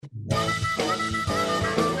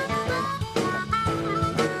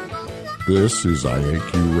This is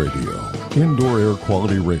IAQ Radio, Indoor Air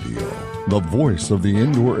Quality Radio, the voice of the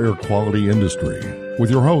indoor air quality industry,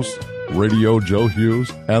 with your hosts, Radio Joe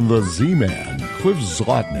Hughes and the Z-Man, Cliff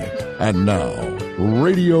Zlotnick. And now,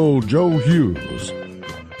 Radio Joe Hughes.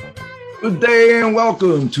 Good day and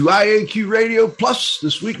welcome to IAQ Radio Plus.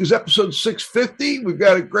 This week is episode 650. We've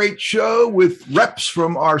got a great show with reps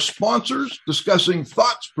from our sponsors discussing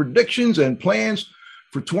thoughts, predictions, and plans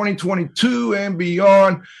for 2022 and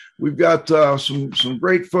beyond. We've got some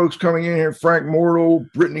great folks coming in here. Frank Mortal,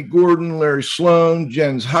 Brittany Gordon, Larry Sloan,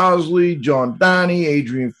 Jens Housley, John Donnie,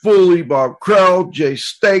 Adrian Foley, Bob Krell, Jay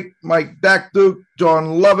Stake, Mike Dakduk,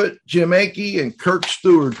 John Lovett, Jim Akey, and Kirk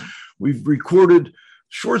Stewart. We've recorded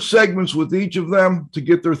short segments with each of them to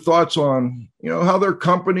get their thoughts on, how their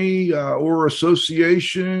company or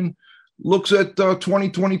association looks at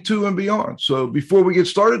 2022 and beyond. So before we get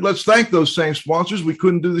started, let's thank those same sponsors. We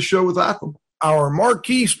couldn't do the show without them. Our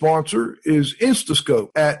marquee sponsor is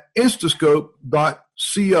Instascope at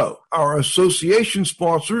instascope.co. Our association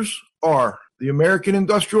sponsors are the American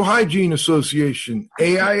Industrial Hygiene Association,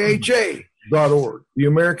 AIHA.org, the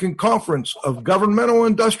American Conference of Governmental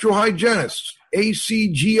Industrial Hygienists,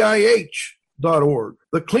 ACGIH.org,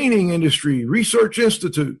 the Cleaning Industry Research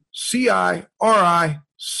Institute, CIRI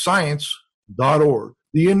Science.org,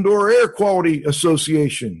 the Indoor Air Quality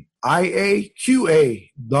Association,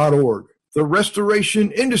 IAQA.org, the Restoration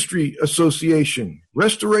Industry Association,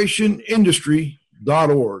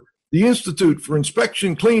 restorationindustry.org, the Institute for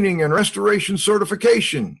Inspection, Cleaning, and Restoration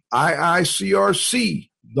Certification,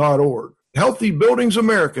 IICRC.org, Healthy Buildings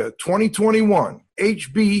America 2021,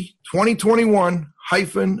 HB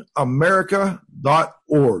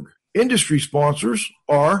 2021-America.org. Industry sponsors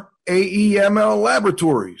are AEML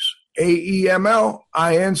Laboratories,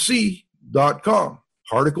 AEMLINC.com,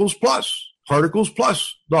 Particles Plus,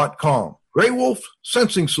 ParticlesPlus.com, Grey Wolf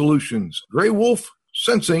Sensing Solutions,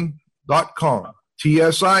 GreyWolfSensing.com,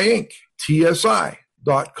 TSI Inc.,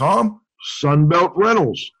 TSI.com, Sunbelt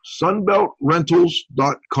Rentals,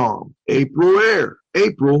 SunbeltRentals.com, April Air,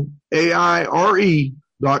 April, AIRE.com,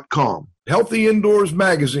 Healthy Indoors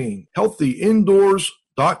Magazine,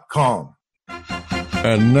 HealthyIndoors.com.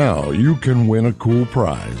 And now you can win a cool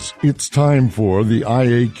prize. It's time for the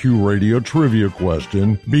IAQ Radio Trivia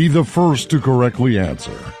question. Be the first to correctly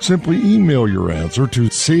answer. Simply email your answer to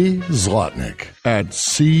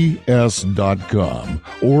czlotnick@cs.com.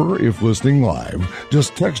 Or if listening live,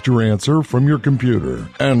 just text your answer from your computer.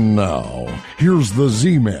 And now, here's the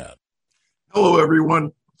Z-Man. Hello,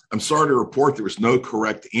 everyone. I'm sorry to report there was no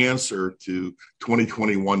correct answer to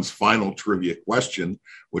 2021's final trivia question,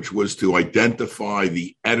 which was to identify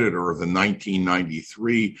the editor of the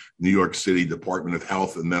 1993 New York City Department of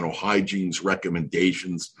Health and Mental Hygiene's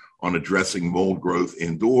recommendations on addressing mold growth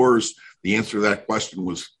indoors. The answer to that question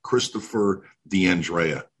was Christopher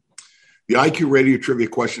D'Andrea. The IQ Radio Trivia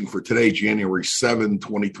question for today, January 7,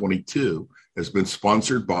 2022, has been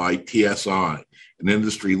sponsored by TSI, an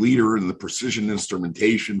industry leader in the precision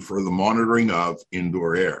instrumentation for the monitoring of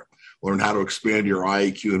indoor air. Learn how to expand your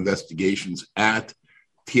IAQ investigations at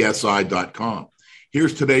TSI.com.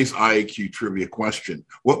 Here's today's IAQ trivia question.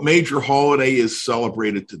 What major holiday is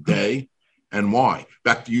celebrated today and why?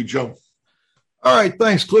 Back to you, Joe. All right,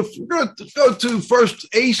 thanks, Cliff. We're going to go to first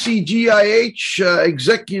ACGIH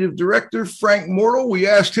Executive Director Frank Mortal. We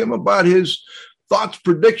asked him about his thoughts,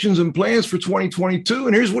 predictions, and plans for 2022,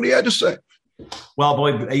 and here's what he had to say. Well,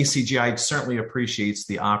 boy, ACGI certainly appreciates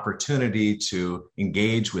the opportunity to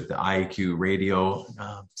engage with the IAQ radio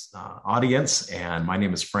audience. And my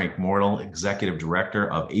name is Frank Mortal, Executive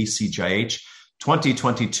Director of ACGIH.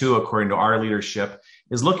 2022, according to our leadership,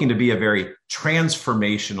 is looking to be a very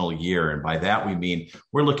transformational year. And by that, we mean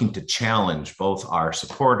we're looking to challenge both our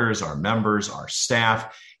supporters, our members, our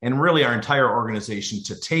staff, and really our entire organization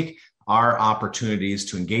to take our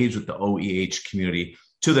opportunities to engage with the OEH community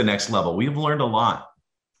to the next level. We've learned a lot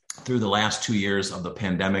through the last 2 years of the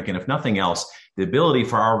pandemic. And if nothing else, the ability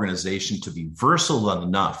for our organization to be versatile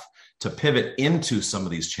enough to pivot into some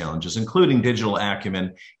of these challenges, including digital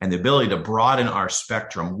acumen and the ability to broaden our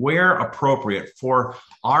spectrum where appropriate for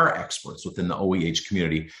our experts within the OEH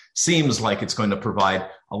community, seems like it's going to provide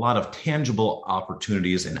a lot of tangible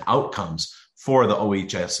opportunities and outcomes for the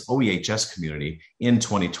OEHS community in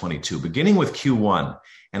 2022, beginning with Q1.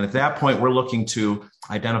 And at that point, we're looking to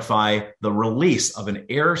identify the release of an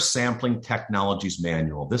air sampling technologies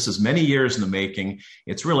manual. This is many years in the making.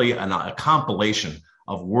 It's really a compilation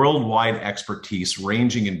of worldwide expertise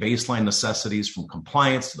ranging in baseline necessities from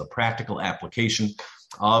compliance to the practical application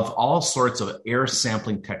of all sorts of air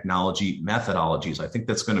sampling technology methodologies. I think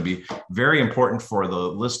that's going to be very important for the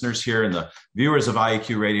listeners here and the viewers of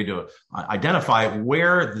IAQ Radio to identify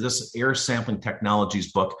where this air sampling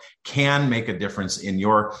technologies book can make a difference in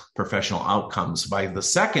your professional outcomes. By the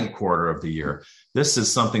second quarter of the year, this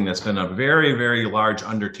is something that's been a very, very large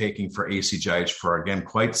undertaking for ACGIH for, again,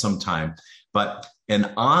 quite some time. But an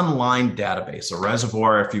online database, a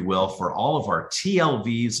reservoir, if you will, for all of our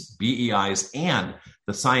TLVs, BEIs, and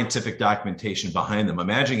the scientific documentation behind them.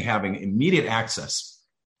 Imagine having immediate access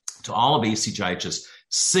to all of ACGIH's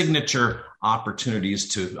signature opportunities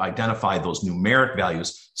to identify those numeric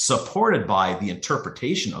values, supported by the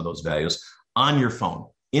interpretation of those values on your phone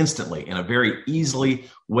instantly, in a very easily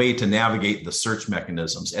way to navigate the search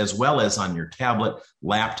mechanisms, as well as on your tablet,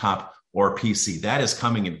 laptop, or PC. That is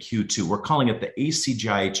coming in Q2. We're calling it the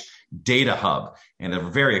ACGIH Data Hub, and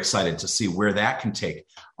I'm very excited to see where that can take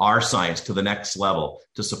our science to the next level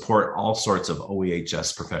to support all sorts of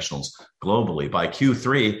OEHS professionals globally. By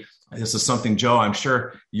Q3, this is something, Joe, I'm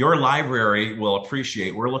sure your library will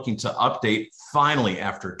appreciate. We're looking to update, finally,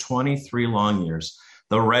 after 23 long years,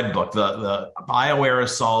 the Red Book, the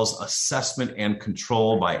Bioaerosols Assessment and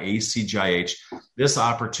Control by ACGIH. This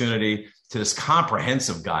opportunity to this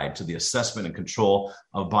comprehensive guide to the assessment and control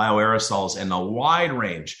of bioaerosols and the wide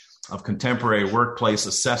range of contemporary workplace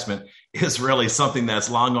assessment is really something that's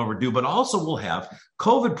long overdue, but also we'll have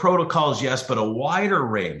COVID protocols, yes, but a wider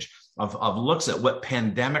range of looks at what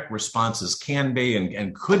pandemic responses can be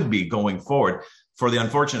and could be going forward for the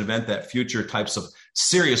unfortunate event that future types of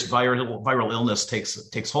serious viral illness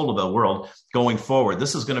takes hold of the world going forward.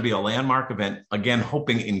 This is going to be a landmark event, again,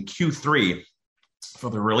 hoping in Q3 for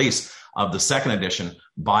the release of the second edition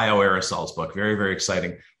Bioaerosols book. Very, very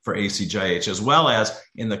exciting for ACGIH, as well as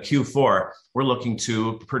in the Q4, we're looking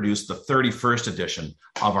to produce the 31st edition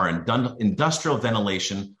of our Industrial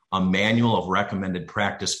Ventilation, a Manual of Recommended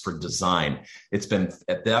Practice for Design. It's been,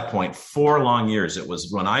 at that point, 4 long years. It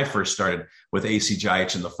was when I first started with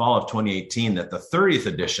ACGIH in the fall of 2018 that the 30th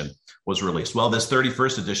edition was released. Well, this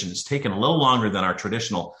 31st edition has taken a little longer than our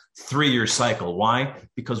traditional 3-year cycle. Why?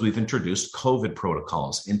 Because we've introduced COVID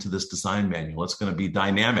protocols into this design manual. It's going to be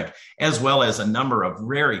dynamic, as well as a number of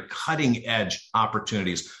very cutting edge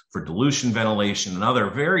opportunities for dilution ventilation and other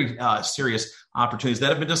very serious opportunities that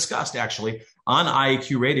have been discussed actually on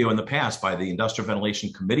IAQ Radio in the past by the Industrial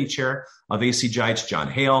Ventilation Committee Chair of ACGIH, John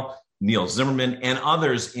Hale, Neil Zimmerman, and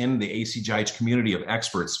others in the ACGIH community of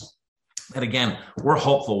experts. And again, we're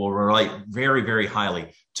hopeful will relate very, very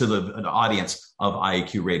highly to the audience of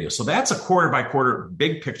IAQ Radio. So that's a quarter by quarter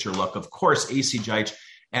big picture look. Of course, ACGIH,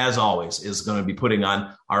 as always, is going to be putting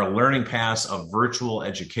on our Learning Pass of virtual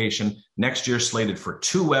education next year, slated for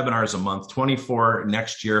 2 webinars a month, 24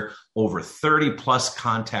 next year, over 30 plus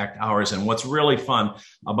contact hours. And what's really fun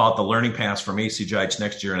about the Learning Pass from ACGIH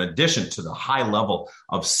next year, in addition to the high level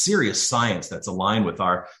of serious science that's aligned with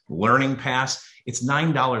our Learning Pass, it's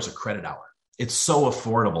 $9 a credit hour. It's so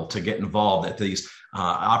affordable to get involved at these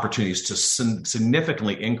opportunities to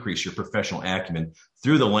significantly increase your professional acumen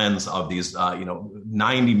through the lens of these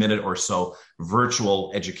 90-minute or so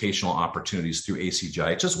virtual educational opportunities through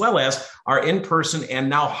ACGIH, as well as our in-person and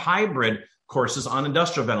now hybrid courses on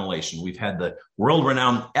industrial ventilation. We've had the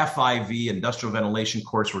world-renowned FIV industrial ventilation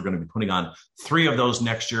course. We're going to be putting on 3 of those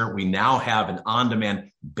next year. We now have an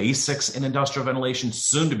on-demand basics in industrial ventilation,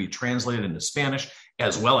 soon to be translated into Spanish,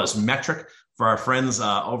 as well as metric for our friends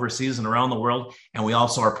overseas and around the world. And we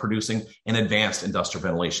also are producing an advanced industrial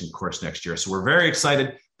ventilation course next year. So we're very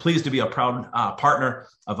excited, pleased to be a proud partner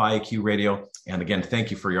of IAQ Radio. And again,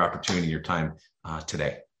 thank you for your opportunity and your time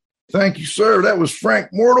today. Thank you, sir. That was Frank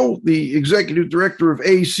Mortal, the executive director of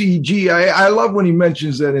ACG. I love when he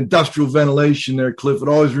mentions that industrial ventilation there, Cliff. It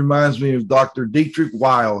always reminds me of Dr. Dietrich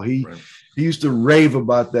Weil. He used to rave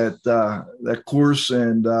about that course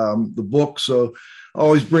and the book. So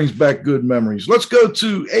always brings back good memories. Let's go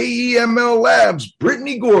to AEML Labs,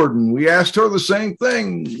 Brittany Gordon. We asked her the same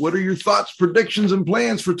thing. What are your thoughts, predictions, and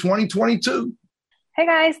plans for 2022? Hey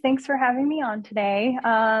guys, thanks for having me on today.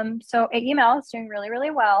 So AEML is doing really,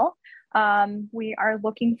 really well. We are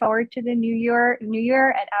looking forward to the new year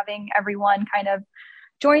and having everyone kind of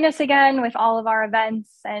join us again with all of our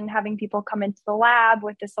events and having people come into the lab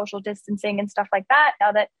with the social distancing and stuff like that,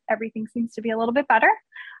 now that everything seems to be a little bit better.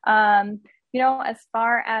 As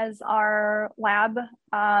far as our lab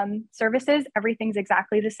services, everything's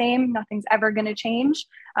exactly the same. Nothing's ever going to change.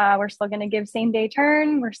 We're still going to give same day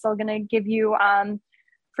turn. We're still going to give you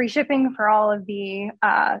free shipping for all of the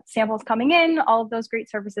samples coming in. All of those great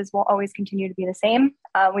services will always continue to be the same.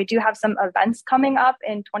 We do have some events coming up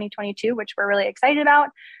in 2022, which we're really excited about.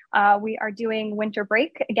 We are doing winter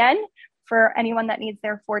break again for anyone that needs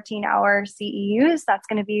their 14-hour CEUs. That's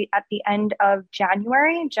going to be at the end of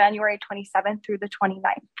January 27th through the 29th.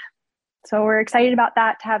 So we're excited about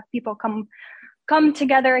that, to have people come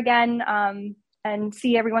together again and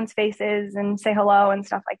see everyone's faces and say hello and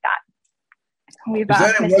stuff like that. We've Is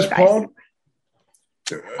that in West Palm?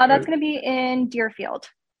 That's going to be in Deerfield.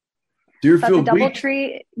 Deerfield the Beach?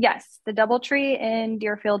 Doubletree, yes, the Doubletree in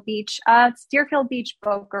Deerfield Beach. It's Deerfield Beach,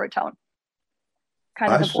 Boca Raton,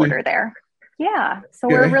 kind of the border there. Yeah, so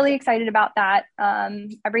we're really excited about that.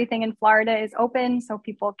 Everything in Florida is open, so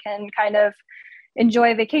people can kind of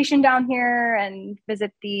enjoy a vacation down here and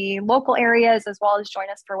visit the local areas, as well as join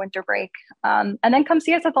us for winter break. And then come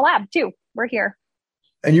see us at the lab too. We're here.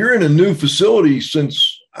 And you're in a new facility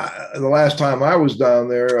since the last time I was down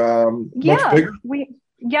there. Much bigger?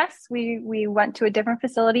 We went to a different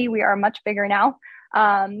facility. We are much bigger now.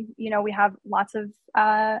 We have lots of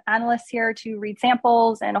analysts here to read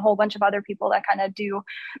samples, and a whole bunch of other people that kind of do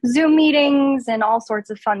Zoom meetings and all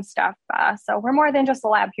sorts of fun stuff. So we're more than just a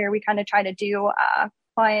lab here. We kind of try to do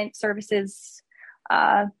client services,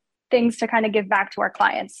 things to kind of give back to our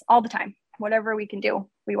clients all the time. Whatever we can do,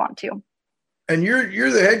 we want to. And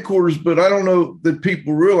you're the headquarters, but I don't know that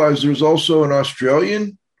people realize there's also an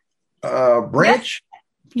Australian branch.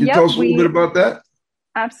 Can you tell us a little bit about that?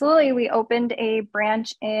 Absolutely. We opened a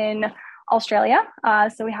branch in Australia.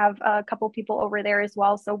 So we have a couple people over there as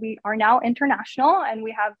well. So we are now international, and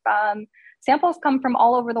we have samples come from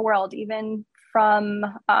all over the world, even from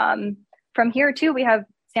here too. We have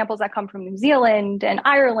samples that come from New Zealand and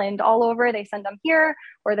Ireland, all over. They send them here,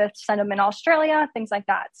 or they send them in Australia, things like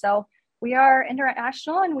that. So we are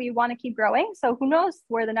international, and we want to keep growing. So who knows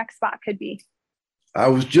where the next spot could be. I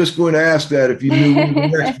was just going to ask that if you knew where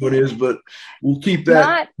the next one is, but we'll keep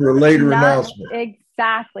that for a later announcement.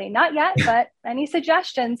 Exactly. Not yet, but any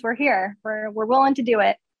suggestions, we're here. We're willing to do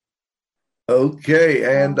it.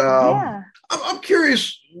 Okay. And I'm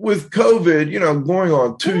curious, with COVID, going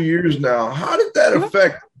on 2 years now, how did that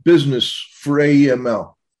affect business for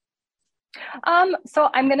AEML? So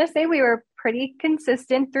I'm going to say we were pretty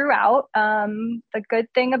consistent throughout. The good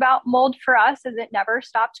thing about mold for us is it never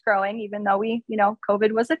stopped growing, even though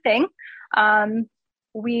COVID was a thing.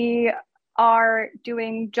 We are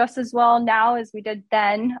doing just as well now as we did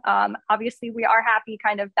then. Obviously, we are happy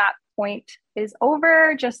kind of that point is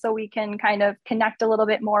over, just so we can kind of connect a little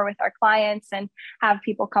bit more with our clients and have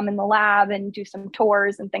people come in the lab and do some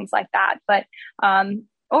tours and things like that. But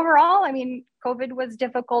overall, COVID was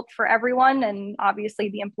difficult for everyone, and obviously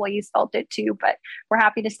the employees felt it too, but we're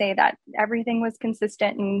happy to say that everything was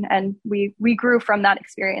consistent, and we grew from that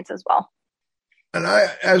experience as well. And I,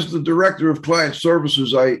 as the director of client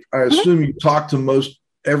services, I assume you talk to most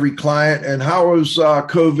every client. And how has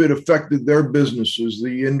COVID affected their businesses,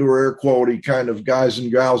 the indoor air quality kind of guys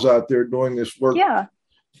and gals out there doing this work? Yeah.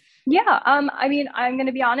 I'm going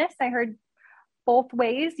to be honest. I heard both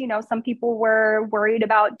ways. Some people were worried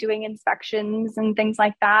about doing inspections and things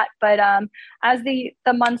like that. But as the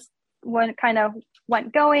months went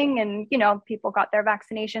going, and people got their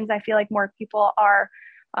vaccinations, I feel like more people are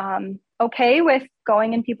okay with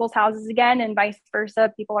going in people's houses again, and vice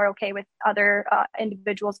versa. People are okay with other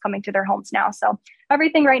individuals coming to their homes now. So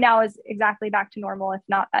everything right now is exactly back to normal, if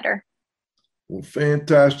not better. Well,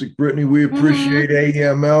 fantastic, Brittany. We appreciate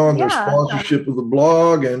AEML and their sponsorship of the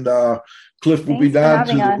blog. And Cliff will be down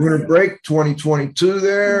to the winter break 2022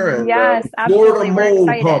 there. And yes, absolutely. Florida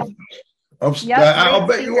We're excited. I'll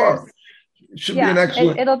bet you are. It should be an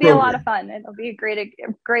excellent It'll be program. A lot of fun. It'll be a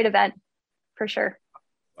great event for sure.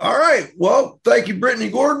 All right. Well, thank you, Brittany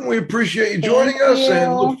Gordon. We appreciate you joining us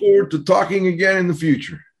and look forward to talking again in the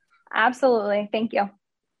future. Absolutely. Thank you.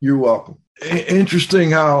 You're welcome. Interesting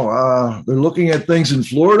how they're looking at things in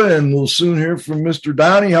Florida, and we'll soon hear from Mr.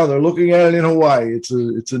 Downey how they're looking at it in Hawaii. It's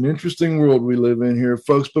an interesting world we live in here,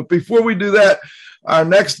 folks. But before we do that, our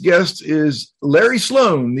next guest is Larry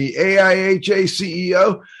Sloan, the AIHA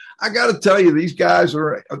CEO. I got to tell you, these guys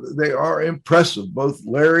are impressive. Both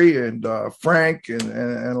Larry and Frank and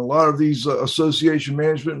a lot of these association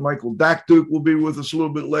management. Michael Daktuk will be with us a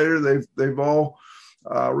little bit later. They've all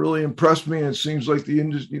really impressed me, and it seems like the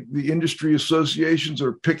industry associations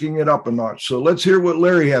are picking it up a notch. So let's hear what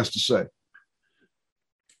Larry has to say.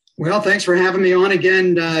 Well, thanks for having me on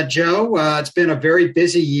again, Joe. It's been a very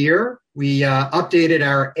busy year. We updated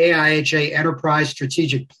our AIHA Enterprise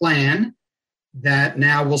Strategic Plan that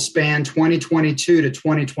now will span 2022 to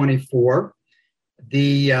 2024.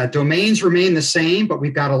 The domains remain the same, but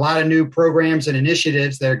we've got a lot of new programs and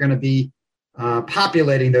initiatives that are going to be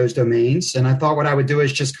populating those domains. And I thought what I would do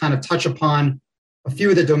is just kind of touch upon a few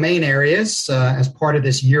of the domain areas as part of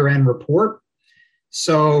this year-end report.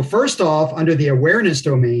 So first off, under the awareness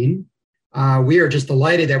domain, we are just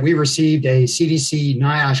delighted that we received a CDC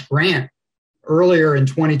NIOSH grant earlier in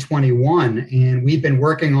 2021, and we've been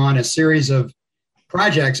working on a series of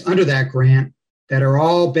projects under that grant that are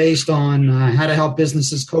all based on how to help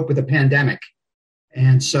businesses cope with the pandemic.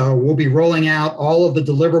 And so we'll be rolling out all of the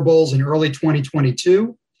deliverables in early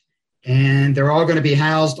 2022, and they're all going to be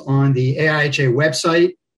housed on the AIHA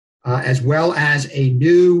website, as well as a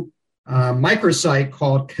new microsite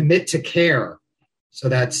called Commit to Care. So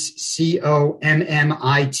that's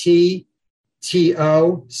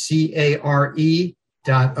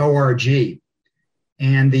COMMITTOCARE.org.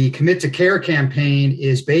 And the Commit to Care campaign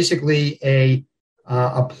is basically a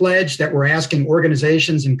pledge that we're asking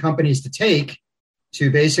organizations and companies to take to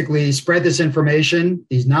basically spread this information,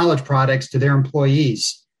 these knowledge products, to their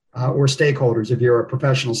employees or stakeholders if you're a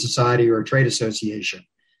professional society or a trade association.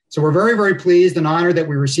 So we're very, very pleased and honored that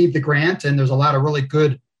we received the grant, and there's a lot of really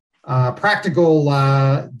good practical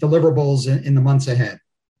deliverables in the months ahead.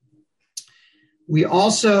 We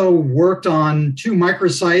also worked on 2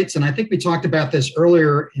 microsites, and I think we talked about this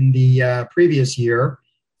earlier in the previous year,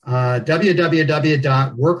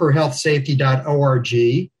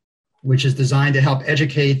 www.workerhealthsafety.org, which is designed to help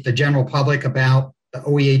educate the general public about the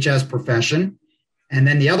OEHS profession. And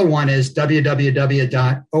then the other one is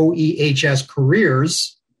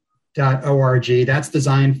www.ohscareers.org. That's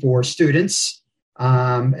designed for students.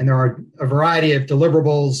 And there are a variety of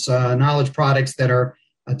deliverables, knowledge products that are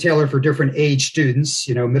tailored for different age students,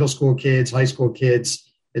 middle school kids, high school kids,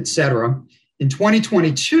 et cetera. In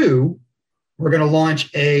 2022, we're going to launch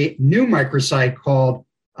a new microsite called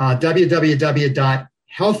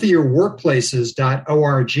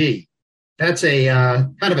www.healthierworkplaces.org. That's a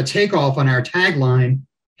kind of a takeoff on our tagline,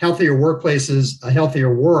 Healthier Workplaces, a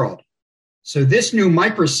Healthier World. So this new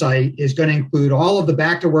microsite is going to include all of the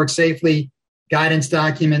Back to Work Safely guidance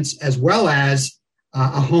documents, as well as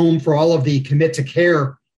a home for all of the Commit to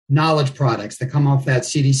Care knowledge products that come off that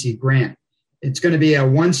CDC grant. It's going to be a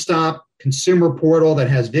one-stop consumer portal that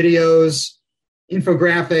has videos,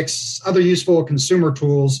 infographics, other useful consumer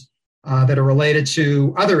tools that are related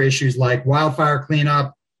to other issues like wildfire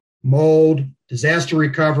cleanup, mold, disaster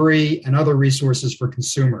recovery, and other resources for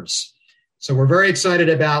consumers. So we're very excited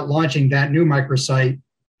about launching that new microsite,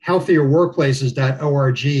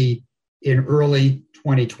 healthierworkplaces.org, in early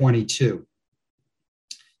 2022.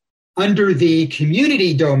 Under the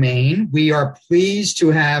community domain, we are pleased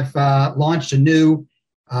to have launched a new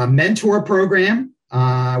mentor program.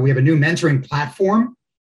 We have a new mentoring platform.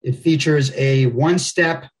 It features a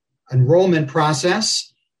one-step enrollment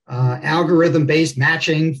process, algorithm-based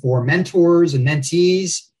matching for mentors and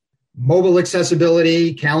mentees, mobile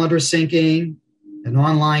accessibility, calendar syncing, an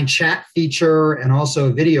online chat feature, and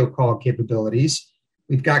also video call capabilities.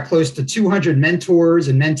 We've got close to 200 mentors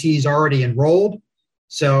and mentees already enrolled.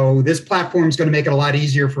 So this platform is going to make it a lot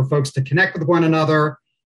easier for folks to connect with one another,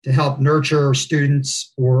 to help nurture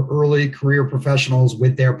students or early career professionals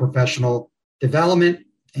with their professional development.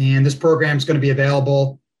 And this program is going to be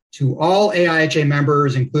available to all AIHA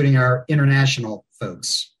members, including our international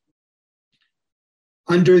folks.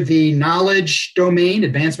 Under the knowledge domain,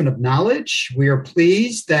 advancement of knowledge, we are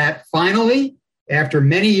pleased that finally, after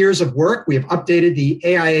many years of work, we have updated the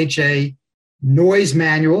AIHA Noise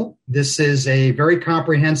Manual. This is a very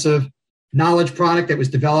comprehensive knowledge product that was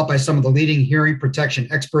developed by some of the leading hearing protection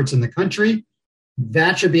experts in the country.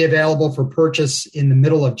 That should be available for purchase in the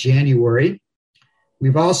middle of January.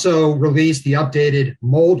 We've also released the updated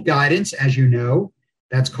mold guidance, as you know.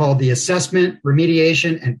 That's called the Assessment,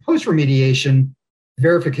 Remediation, and Post-Remediation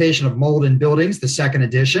Verification of Mold in Buildings, the second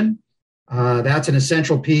edition. That's an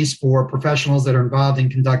essential piece for professionals that are involved in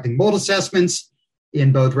conducting mold assessments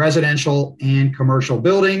in both residential and commercial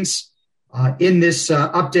buildings. In this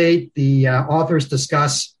update, the authors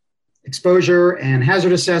discuss exposure and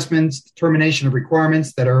hazard assessments, determination of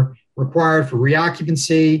requirements that are required for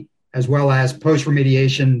reoccupancy, as well as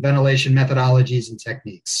post-remediation ventilation methodologies and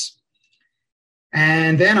techniques.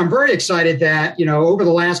 And then I'm very excited that, over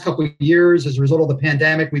the last couple of years, as a result of the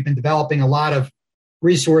pandemic, we've been developing a lot of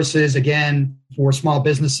resources, again, for small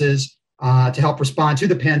businesses to help respond to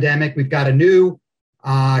the pandemic. We've got a new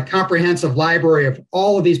comprehensive library of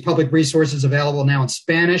all of these public resources available now in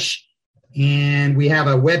Spanish. And we have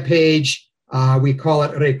a webpage, we call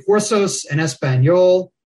it Recursos en Español.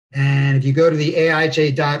 And if you go to the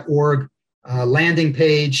AIHA.org landing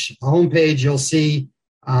page, homepage, you'll see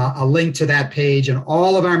a link to that page, and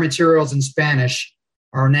all of our materials in Spanish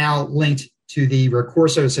are now linked to the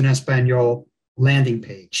Recursos en Español landing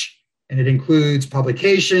page. And it includes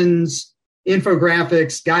publications,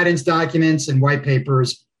 infographics, guidance documents, and white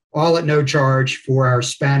papers, all at no charge for our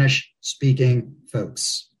Spanish-speaking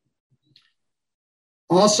folks.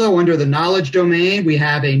 Also, under the knowledge domain, we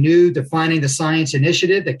have a new Defining the Science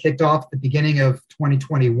initiative that kicked off at the beginning of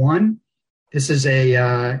 2021. This is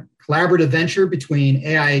a collaborative venture between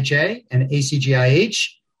AIHA and ACGIH.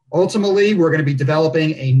 Ultimately, we're going to be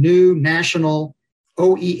developing a new national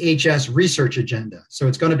OEHS research agenda. So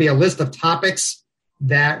it's going to be a list of topics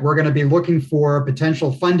that we're going to be looking for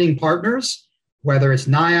potential funding partners, whether it's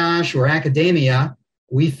NIOSH or academia.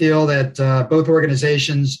 We feel that both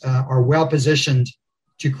organizations are well positioned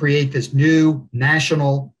to create this new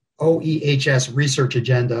national OEHS research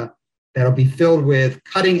agenda that'll be filled with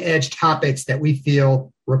cutting-edge topics that we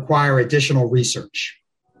feel require additional research.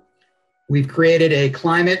 We've created a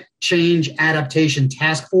climate change adaptation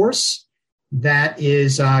task force that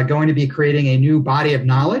is going to be creating a new body of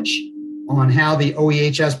knowledge on how the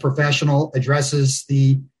OEHS professional addresses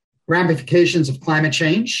the ramifications of climate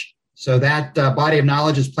change. So that body of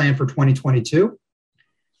knowledge is planned for 2022.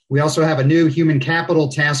 We also have a new human capital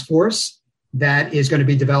task force that is going to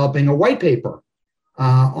be developing a white paper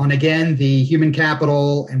on, again, the human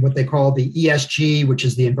capital and what they call the ESG, which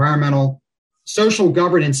is the environmental social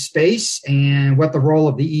governance space, and what the role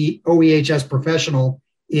of the OEHS professional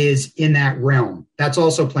is in that realm. That's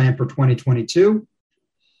also planned for 2022.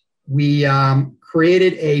 We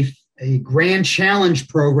created a grand challenge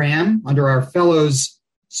program under our Fellows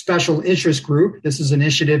Special Interest Group. This is an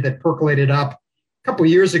initiative that percolated up a couple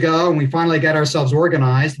of years ago, and we finally got ourselves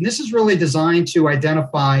organized. And this is really designed to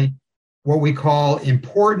identify what we call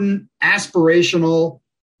important, aspirational,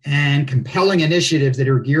 and compelling initiatives that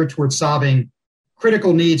are geared towards solving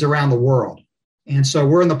critical needs around the world. And so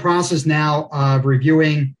we're in the process now of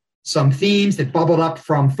reviewing some themes that bubbled up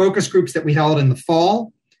from focus groups that we held in the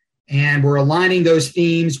fall. And we're aligning those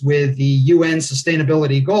themes with the UN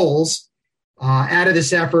sustainability goals. Out of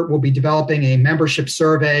this effort, we'll be developing a membership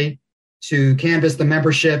survey to canvass the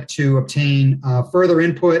membership to obtain further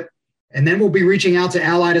input. And then we'll be reaching out to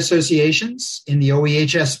allied associations in the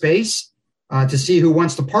OEHS space to see who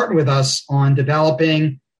wants to partner with us on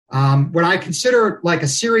developing what I consider like a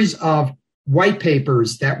series of white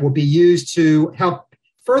papers that will be used to help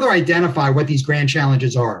further identify what these grand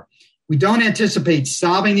challenges are. We don't anticipate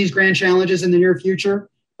solving these grand challenges in the near future,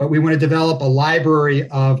 but we want to develop a library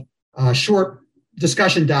of short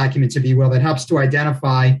discussion documents, if you will, that helps to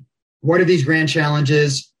identify what are these grand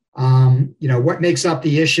challenges, what makes up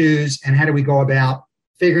the issues, and how do we go about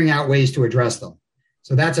figuring out ways to address them.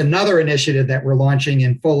 So that's another initiative that we're launching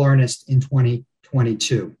in full earnest in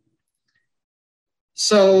 2022.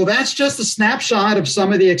 So that's just a snapshot of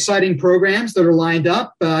some of the exciting programs that are lined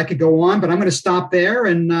up. I could go on, but I'm going to stop there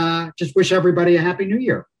and just wish everybody a happy new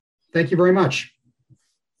year. Thank you very much.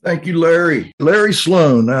 Thank you, Larry. Larry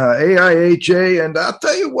Sloan, AIHA. And I'll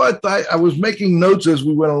tell you what, I was making notes as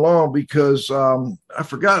we went along because I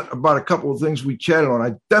forgot about a couple of things we chatted on.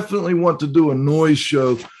 I definitely want to do a noise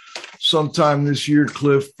show sometime this year,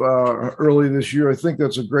 Cliff, early this year. I think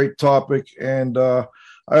that's a great topic. And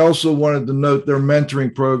I also wanted to note their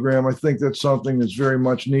mentoring program. I think that's something that's very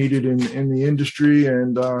much needed in the industry,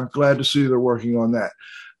 and glad to see they're working on that.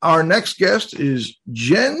 Our next guest is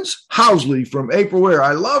Jens Housley from AprilAire.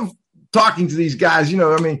 I love talking to these guys.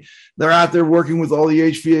 They're out there working with all the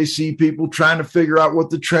HVAC people, trying to figure out what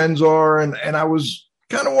the trends are. And I was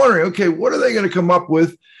kind of wondering, okay, what are they going to come up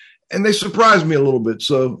with? And they surprised me a little bit.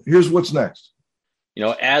 So here's what's next.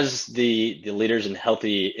 As the leaders in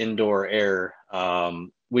healthy indoor air,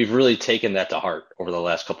 we've really taken that to heart over the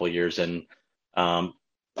last couple of years. And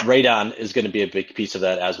radon is going to be a big piece of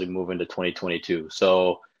that as we move into 2022.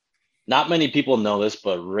 So not many people know this,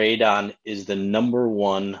 but radon is the number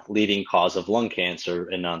one leading cause of lung cancer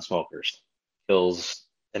in non-smokers. Kills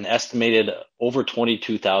an estimated over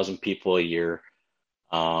 22,000 people a year,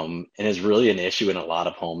 and is really an issue in a lot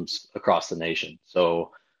of homes across the nation.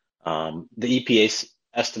 So the EPA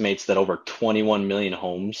estimates that over 21 million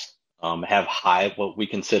homes have what we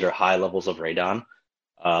consider high levels of radon,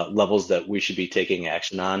 levels that we should be taking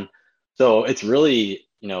action on. So it's really,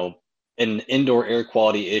 an indoor air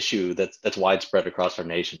quality issue that's widespread across our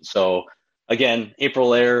nation. So again,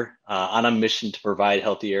 AprilAire, on a mission to provide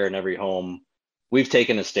healthy air in every home, we've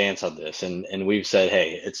taken a stance on this, and we've said,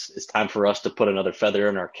 hey, it's time for us to put another feather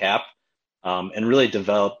in our cap, and really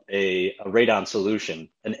develop a radon solution,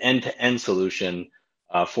 an end-to-end solution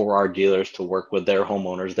for our dealers to work with their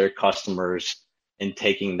homeowners, their customers, in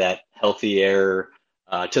taking that healthy air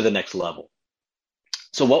to the next level.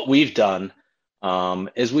 So what we've done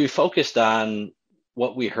is we've focused on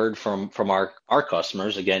what we heard from our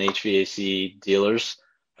customers, again, HVAC dealers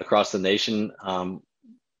across the nation.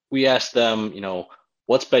 We asked them,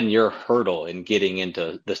 what's been your hurdle in getting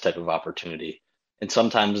into this type of opportunity? And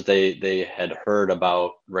sometimes they had heard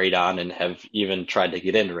about radon and have even tried to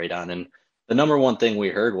get into radon. And the number one thing we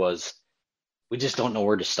heard was, we just don't know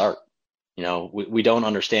where to start. We don't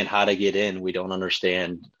understand how to get in. We don't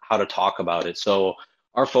understand how to talk about it. So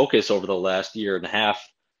our focus over the last year and a half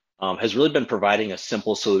has really been providing a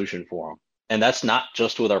simple solution for them. And that's not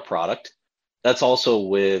just with our product. That's also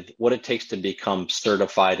with what it takes to become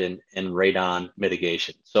certified in radon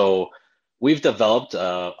mitigation. So we've developed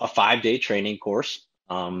a 5-day training course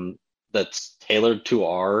that's tailored to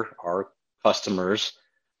our customers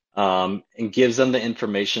and gives them the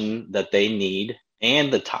information that they need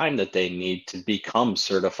and the time that they need to become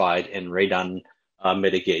certified in radon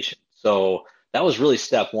mitigation. So that was really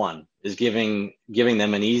step one, is giving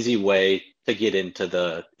them an easy way to get into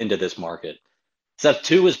this market. Step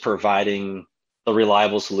two is providing the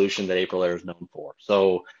reliable solution that Aprilaire is known for.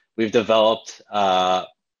 So we've developed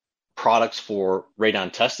products for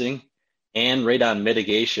radon testing and radon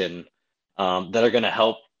mitigation that are going to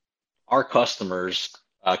help our customers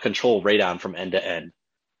control radon from end to end.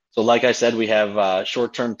 So like I said, we have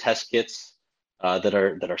short-term test kits that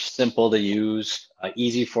are simple to use,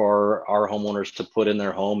 easy for our homeowners to put in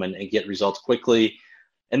their home and get results quickly.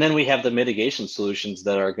 And then we have the mitigation solutions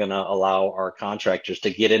that are going to allow our contractors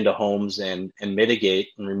to get into homes and mitigate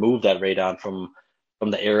and remove that radon from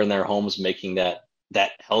the air in their homes, making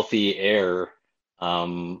that healthy air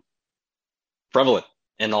prevalent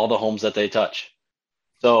in all the homes that they touch.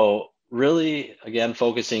 So really, again,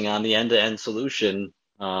 focusing on the end-to-end solution,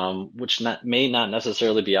 which may not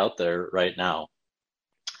necessarily be out there right now.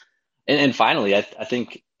 And finally, I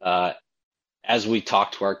think as we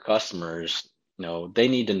talk to our customers, they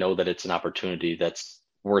need to know that it's an opportunity that's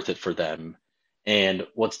worth it for them. And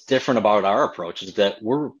what's different about our approach is that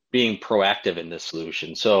we're being proactive in this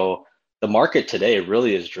solution. So the market today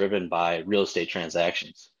really is driven by real estate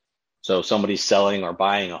transactions. So somebody's selling or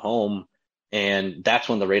buying a home, and that's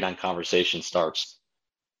when the radon conversation starts.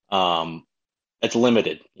 It's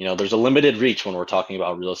limited. There's a limited reach when we're talking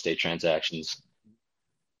about real estate transactions.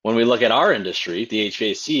 When we look at our industry, the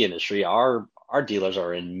HVAC industry, our dealers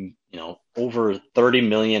are in, over 30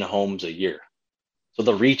 million homes a year. So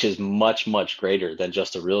the reach is much, much greater than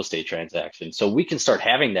just a real estate transaction. So we can start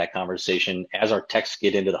having that conversation as our techs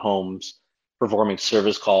get into the homes, performing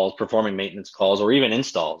service calls, performing maintenance calls, or even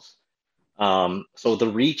installs. So the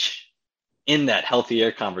reach in that healthy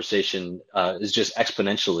air conversation is just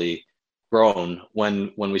exponentially grown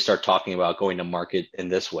when we start talking about going to market in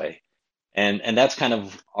this way. And that's kind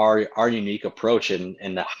of our unique approach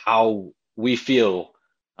and how we feel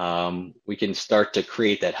we can start to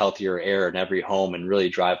create that healthier air in every home and really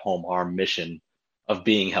drive home our mission of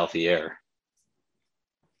being healthy air.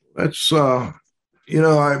 That's,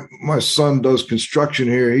 my son does construction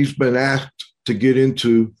here. He's been asked to get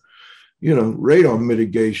into, radon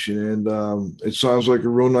mitigation. And it sounds like a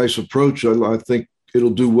real nice approach. I think it'll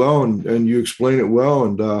do well, and you explain it well.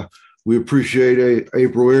 And we appreciate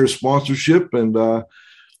Aprilaire's sponsorship and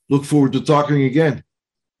look forward to talking again.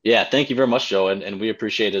 Yeah, thank you very much, Joe, and we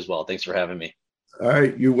appreciate it as well. Thanks for having me. All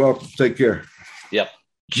right, you're welcome. Take care. Yep.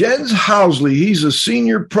 Jens Housley, he's a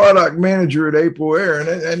senior product manager at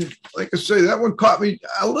Aprilaire, and like I say, that one caught me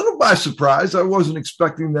a little by surprise. I wasn't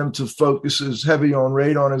expecting them to focus as heavy on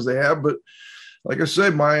radon as they have, but like I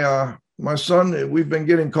said, my son, we've been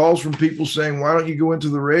getting calls from people saying, "Why don't you go into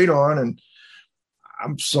the radon?" And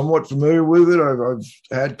I'm somewhat familiar with it.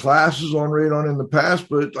 I've had classes on radon in the past,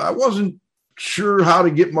 but I wasn't sure how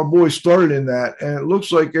to get my boy started in that. And it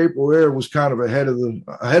looks like Aprilaire was kind of ahead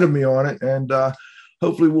of me on it. And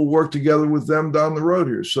hopefully we'll work together with them down the road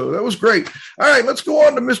here. So that was great. All right, let's go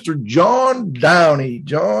on to Mr. John Downey.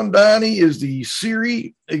 John Downey is the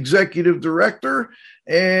SERI Executive Director.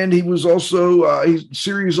 And he was also,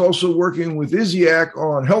 SERI is also working with ISIAC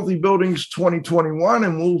on Healthy Buildings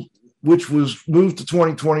 2021, which was moved to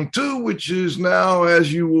 2022, which is now,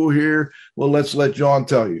 as you will hear. Well, let's let John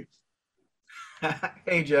tell you.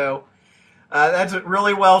 Hey, Joe. That's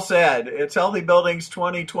really well said. It's Healthy Buildings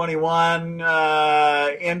 2021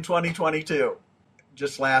 in 2022.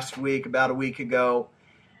 Just last week, about a week ago,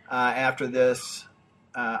 after this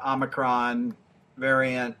Omicron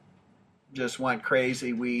variant just went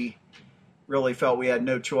crazy, we really felt we had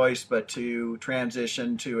no choice but to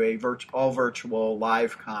transition to a all virtual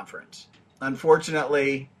live conference.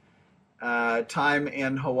 Unfortunately, time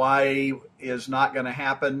in Hawaii is not going to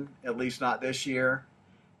happen, at least not this year.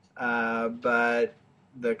 but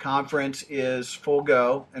the conference is full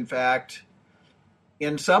go. In fact,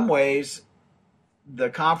 in some ways, the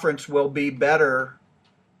conference will be better,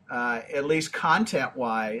 at least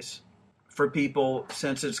content-wise, for people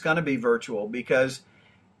since it's going to be virtual, because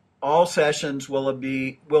all sessions will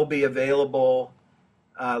be available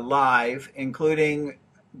live, including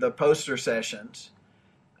the poster sessions.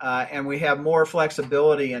 And we have more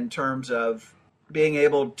flexibility in terms of being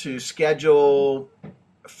able to schedule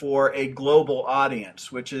for a global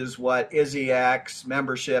audience, which is what ISIAC's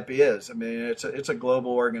membership is. I mean, it's a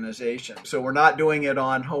global organization. So we're not doing it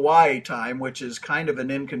on Hawaii time, which is kind of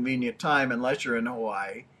an inconvenient time unless you're in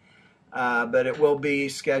Hawaii. But it will be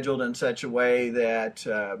scheduled in such a way that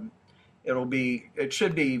it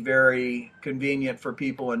should be very convenient for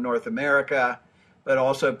people in North America, but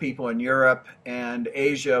also people in Europe and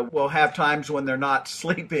Asia will have times when they're not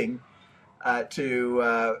sleeping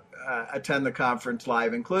to attend the conference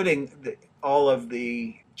live, including all of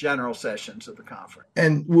the general sessions of the conference.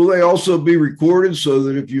 And will they also be recorded so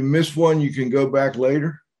that if you miss one, you can go back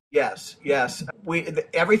later? Yes.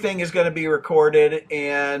 Everything is going to be recorded,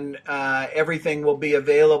 and everything will be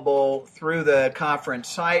available through the conference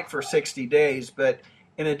site for 60 days. But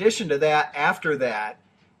in addition to that, after that,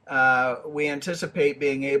 we anticipate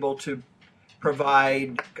being able to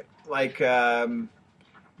provide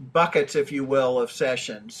buckets, if you will, of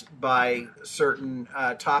sessions by certain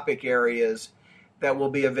topic areas that will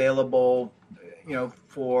be available,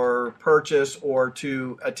 for purchase or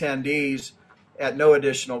to attendees at no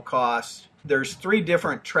additional cost. There's 3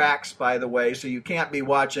 different tracks, by the way, so you can't be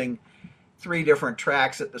watching 3 different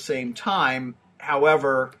tracks at the same time.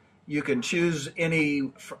 However, you can choose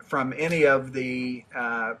from any of the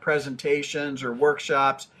presentations or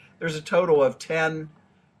workshops. There's a total of 10,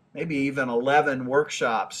 maybe even 11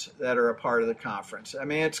 workshops that are a part of the conference. I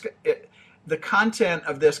mean, the content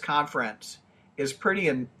of this conference is pretty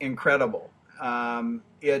incredible. A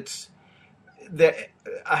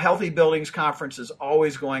Healthy Buildings Conference is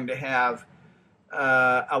always going to have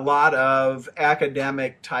a lot of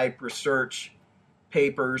academic type research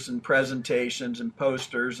papers and presentations and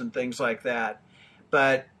posters and things like that.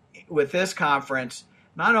 But with this conference,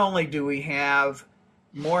 not only do we have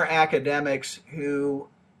more academics who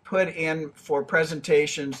put in for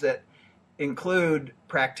presentations that include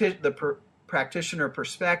the practitioner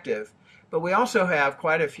perspective, but we also have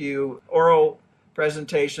quite a few oral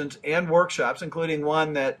presentations and workshops, including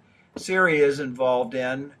one that Siri is involved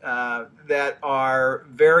in, that are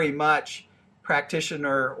very much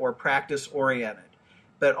practitioner or practice oriented.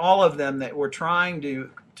 But all of them that we're trying to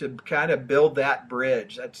kind of build that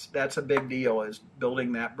bridge. That's a big deal, is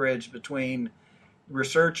building that bridge between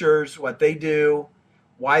researchers, what they do,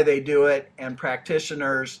 why they do it, and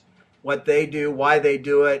practitioners, what they do, why they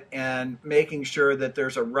do it, and making sure that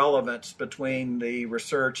there's a relevance between the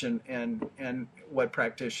research and what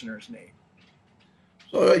practitioners need.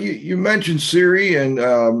 So you mentioned Siri,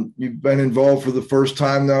 and you've been involved for the first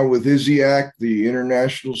time now with ISIAC, the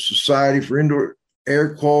International Society for Indoor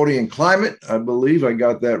Air Quality and Climate. I believe I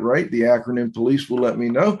got that right. The acronym police will let me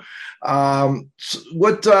know.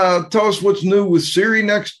 Tell us what's new with Siri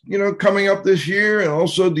next, coming up this year, and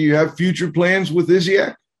also do you have future plans with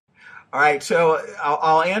ISIAC? All right, so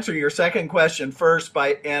I'll answer your second question first,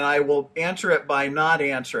 and I will answer it by not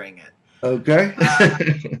answering it. Okay.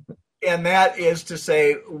 And that is to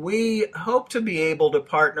say, we hope to be able to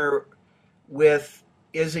partner with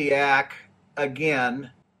ISIAC again,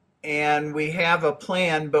 and we have a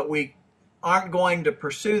plan, but we aren't going to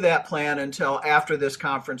pursue that plan until after this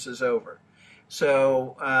conference is over.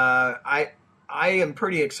 So I am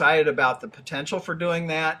pretty excited about the potential for doing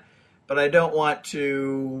that, but I don't want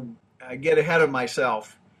to get ahead of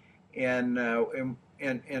myself in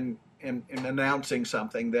announcing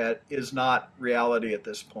something that is not reality at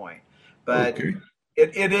this point. But okay.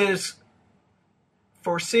 It is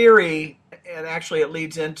for Siri, and actually it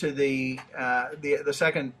leads into the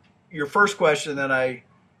second, your first question that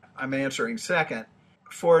I'm answering second.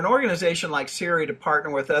 For an organization like Siri to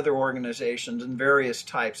partner with other organizations and various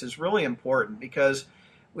types is really important, because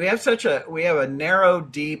we have a narrow,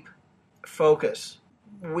 deep focus.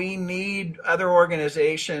 We need other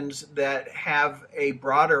organizations that have a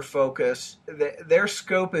broader focus. Their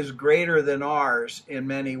scope is greater than ours in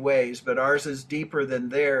many ways, but ours is deeper than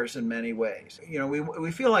theirs in many ways.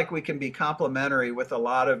 We feel like we can be complementary with a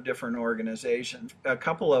lot of different organizations. A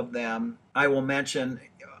couple of them I will mention,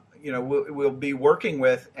 we'll be working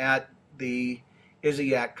with at the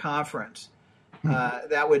ISIAC conference.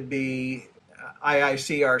 That would be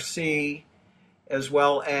IICRC, as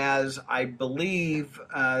well as, I believe,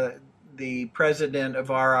 the president of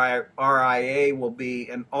RIA will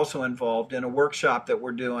be also involved in a workshop that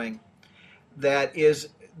we're doing. That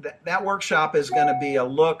workshop is going to be a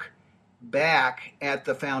look back at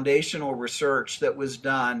the foundational research that was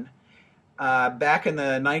done back in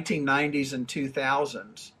the 1990s and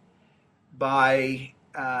 2000s by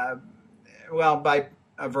a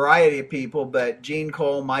variety of people, but Gene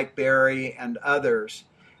Cole, Mike Berry, and others.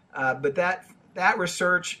 But that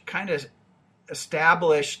research kind of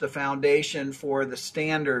established the foundation for the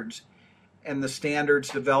standards and the standards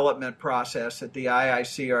development process that the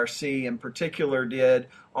IICRC in particular did.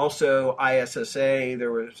 Also ISSA,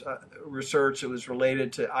 there was research that was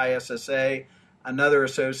related to ISSA, another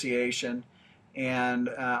association, and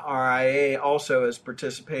RIA also has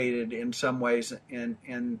participated in some ways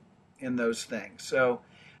in those things. So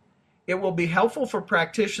it will be helpful for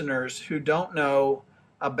practitioners who don't know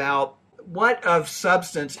about what of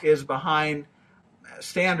substance is behind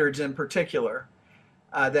standards in particular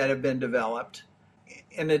that have been developed.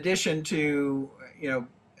 In addition to,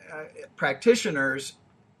 practitioners,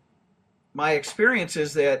 my experience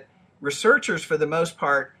is that researchers, for the most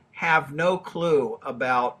part, have no clue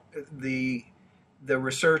about the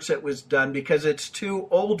research that was done because it's too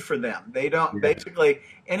old for them. They don't, basically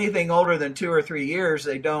anything older than 2 or 3 years,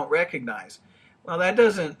 they don't recognize. Well, that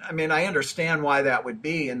doesn't, I understand why that would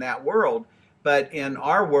be in that world, but in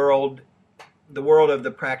our world, the world of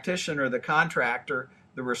the practitioner, the contractor,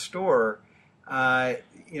 the restorer,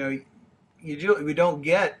 we don't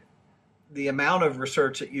get the amount of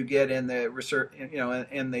research that you get in the research,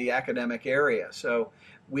 in the academic area. So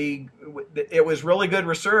it was really good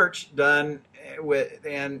research done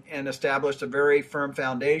and established a very firm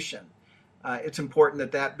foundation. It's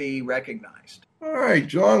important that be recognized. All right,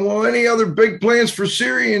 John. Well, any other big plans for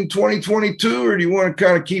CIRI in 2022, or do you want to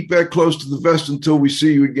kind of keep that close to the vest until we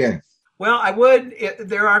see you again? Well, I would.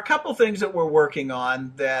 There are a couple things that we're working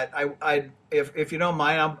on that if you don't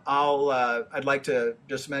mind, I'd like to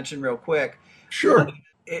just mention real quick. Sure.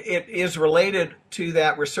 It is related to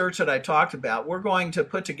that research that I talked about. We're going to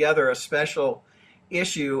put together a special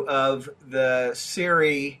issue of the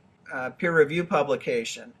CIRI peer review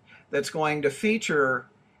publication that's going to feature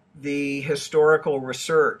the historical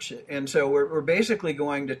research. And so we're basically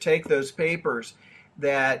going to take those papers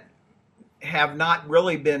that have not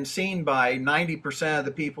really been seen by 90% of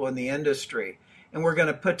the people in the industry, and we're going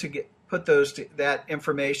to put that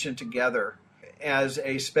information together as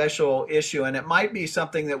a special issue. And it might be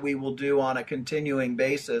something that we will do on a continuing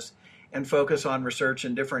basis and focus on research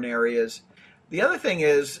in different areas. The other thing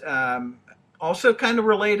is also kind of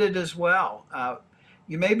related as well.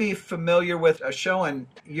 You may be familiar with a show in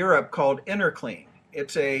Europe called Interclean.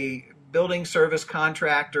 It's a building service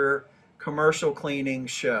contractor commercial cleaning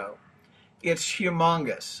show. It's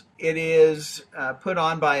humongous. It is put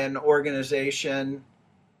on by an organization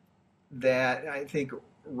that I think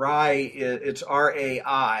RAI, it's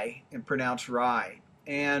RAI and pronounced RAI.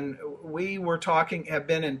 And we have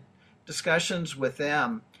been in discussions with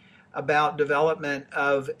them about development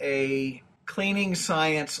of a cleaning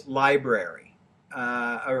science library,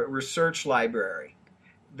 a research library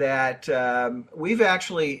that we've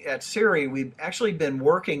actually, at CIRI, we've actually been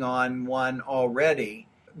working on one already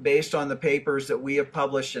based on the papers that we have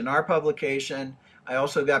published in our publication. I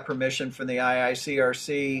also got permission from the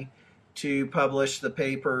IICRC to republish the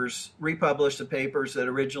papers that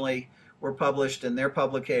originally were published in their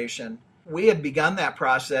publication. We had begun that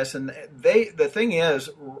process, and the thing is,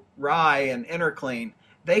 RAI and Interclean,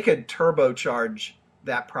 they could turbocharge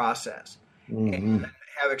that process and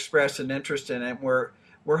have expressed an interest in it. We're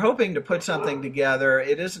hoping to put something together.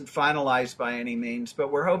 It isn't finalized by any means,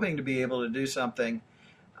 but we're hoping to be able to do something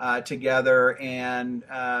together and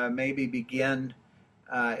maybe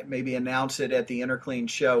announce it at the Interclean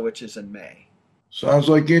show, which is in May. Sounds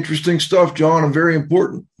like interesting stuff, John, and very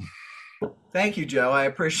important. Thank you, Joe. I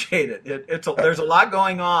appreciate it. There's a lot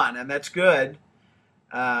going on, and that's good.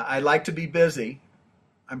 I like to be busy.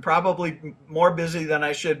 I'm probably more busy than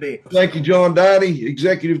I should be. Thank you, John Downey,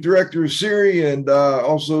 Executive Director of CIRI, and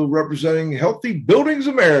also representing Healthy Buildings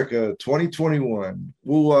America 2021.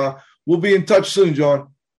 We'll be in touch soon, John.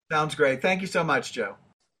 Sounds great. Thank you so much, Joe.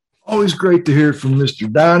 Always great to hear from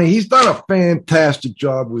Mr. Downey. He's done a fantastic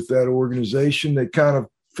job with that organization. They kind of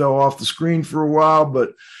fell off the screen for a while,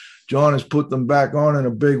 but John has put them back on in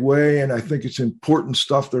a big way, and I think it's important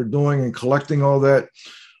stuff they're doing and collecting all that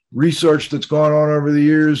research that's gone on over the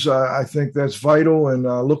years. I think that's vital, and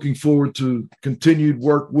looking forward to continued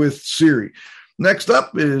work with CIRI. Next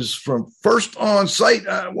up is from First On Site,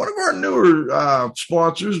 one of our newer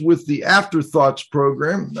sponsors with the Afterthoughts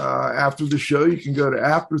program. After the show, you can go to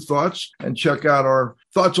Afterthoughts and check out our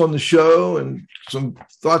thoughts on the show and some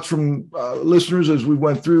thoughts from listeners as we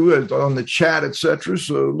went through it on the chat, etc.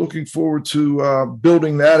 So looking forward to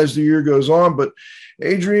building that as the year goes on. But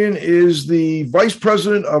Adrian is the Vice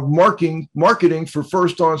President of Marketing for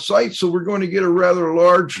First Onsite. So we're going to get a rather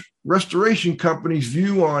large restoration company's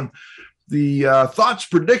view on the thoughts,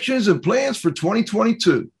 predictions, and plans for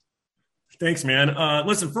 2022. Thanks, man.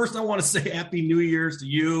 Listen, first I want to say Happy New Year's to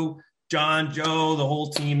you, John, Joe, the whole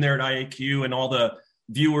team there at IAQ, and all the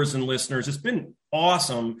viewers and listeners. It's been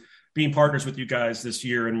awesome being partners with you guys this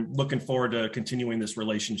year and looking forward to continuing this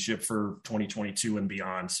relationship for 2022 and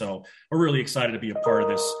beyond. So we're really excited to be a part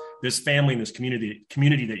of this family and this community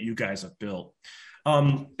that you guys have built.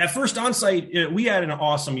 At First Onsite, we had an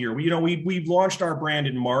awesome year. We launched our brand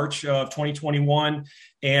in March of 2021.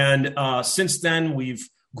 And since then, we've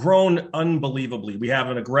grown unbelievably. We have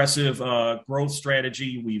an aggressive growth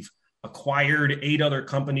strategy. We've acquired 8 other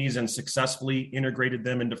companies and successfully integrated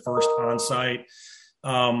them into First Onsite.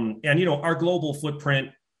 And our global footprint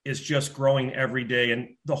is just growing every day.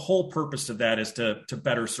 And the whole purpose of that is to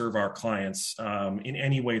better serve our clients in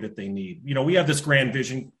any way that they need. We have this grand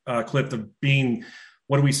vision, Cliff, of being,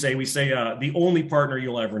 what do we say? We say the only partner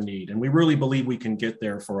you'll ever need. And we really believe we can get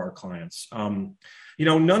there for our clients.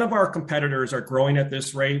 None of our competitors are growing at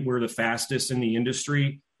this rate. We're the fastest in the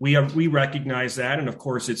industry. We recognize that. And of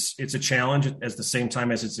course, it's a challenge at the same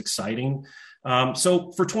time as it's exciting.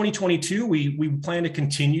 So for 2022, we plan to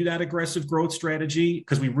continue that aggressive growth strategy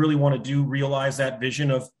because we really want to realize that vision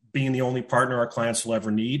of being the only partner our clients will ever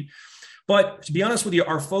need. But to be honest with you,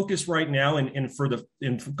 our focus right now and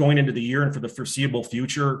going into the year and for the foreseeable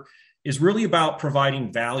future is really about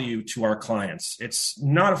providing value to our clients. It's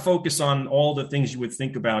not a focus on all the things you would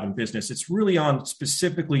think about in business. It's really on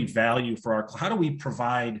specifically value for how do we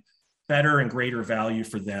provide better and greater value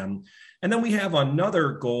for them? And then we have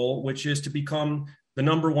another goal, which is to become the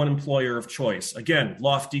number one employer of choice. Again,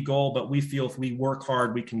 lofty goal, but we feel if we work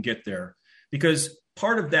hard, we can get there. Because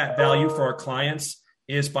part of that value for our clients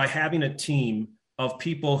is by having a team of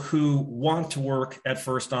people who want to work at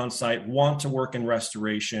First Onsite, want to work in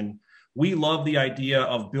restoration. We love the idea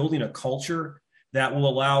of building a culture that will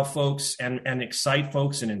allow folks and excite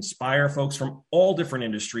folks and inspire folks from all different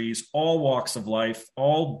industries, all walks of life,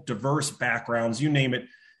 all diverse backgrounds, you name it,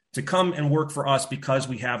 to come and work for us because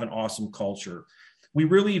we have an awesome culture. We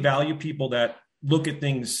really value people that look at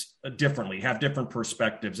things differently, have different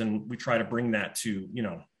perspectives, and we try to bring that to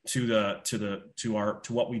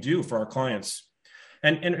what we do for our clients.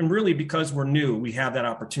 And really, because we're new, we have that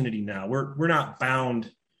opportunity now. We're not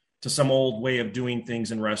bound to some old way of doing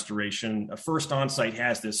things in restoration. First Onsite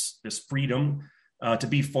has this freedom to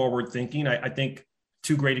be forward thinking. I think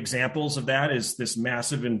 2 great examples of that is this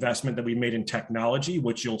massive investment that we made in technology,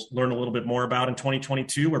 which you'll learn a little bit more about in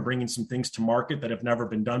 2022. We're bringing some things to market that have never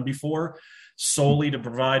been done before, solely to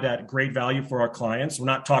provide that great value for our clients. We're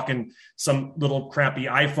not talking some little crappy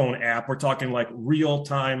iPhone app. We're talking like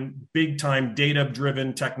real-time, big-time,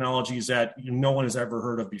 data-driven technologies that no one has ever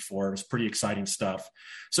heard of before. It's pretty exciting stuff.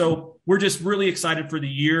 So we're just really excited for the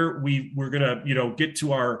year. We're going to, get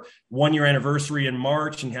to our 1-year anniversary in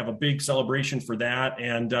March and have a big celebration for that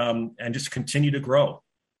and just continue to grow.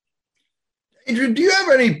 Adrian, do you have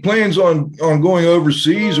any plans on going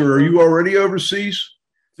overseas, or are you already overseas?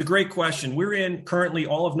 It's a great question. We're in currently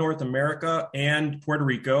all of North America and Puerto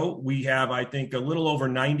Rico. We have, I think, a little over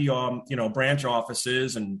 90, branch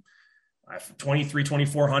offices and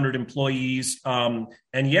 2,400 employees.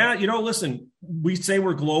 Listen, we say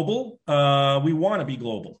we're global. We want to be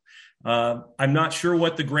global. I'm not sure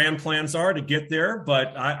what the grand plans are to get there,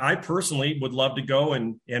 but I personally would love to go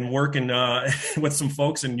and work with some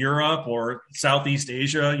folks in Europe or Southeast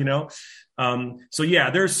Asia,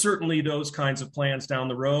 there's certainly those kinds of plans down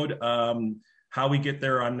the road. How we get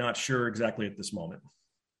there, I'm not sure exactly at this moment.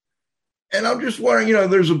 And I'm just wondering,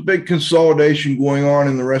 there's a big consolidation going on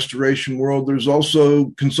in the restoration world. There's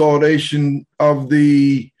also consolidation of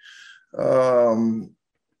the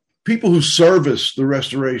people who service the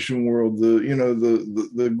restoration world,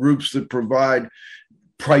 the groups that provide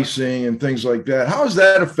pricing and things like that. How has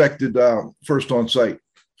that affected First Onsite?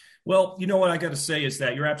 Well, what I got to say is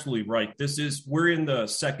that you're absolutely right. We're in the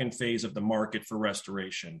second phase of the market for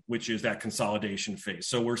restoration, which is that consolidation phase.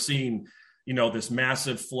 So we're seeing, this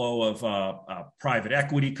massive flow of private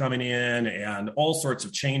equity coming in and all sorts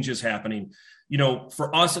of changes happening.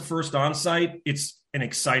 For us at First Onsite, it's an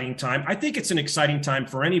exciting time. I think it's an exciting time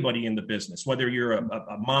for anybody in the business, whether you're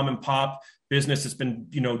a mom and pop business that's been,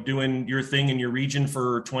 doing your thing in your region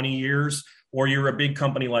for 20 years, or you're a big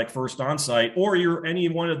company like First Onsite, or you're any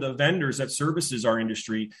one of the vendors that services our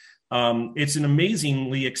industry. it's an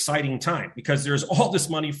amazingly exciting time because there's all this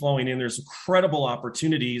money flowing in. There's incredible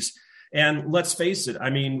opportunities. And let's face it, I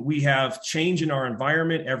mean, we have change in our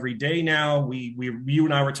environment every day now. You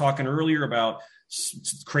and I were talking earlier about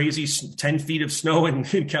crazy 10 feet of snow in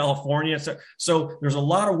California. So there's a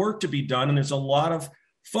lot of work to be done, and there's a lot of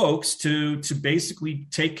folks to basically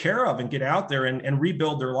take care of and get out there and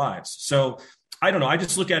rebuild their lives. So I don't know. I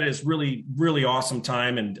just look at it as really, really awesome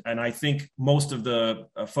time. And I think most of the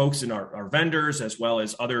folks in our vendors, as well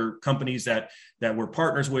as other companies that we're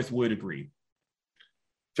partners with, would agree.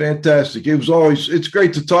 Fantastic. It's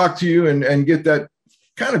great to talk to you and get that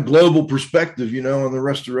kind of global perspective, in the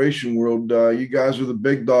restoration world. You guys are the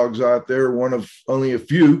big dogs out there, one of only a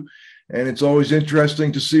few. And it's always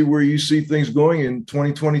interesting to see where you see things going in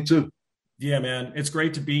 2022. Yeah, man. It's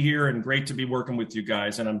great to be here and great to be working with you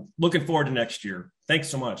guys. And I'm looking forward to next year. Thanks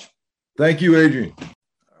so much. Thank you, Adrian. All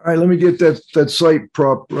right, let me get that site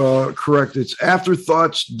correct. It's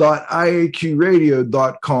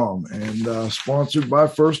afterthoughts.iaqradio.com and sponsored by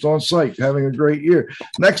First On Site. Having a great year.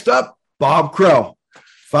 Next up, Bob Krell,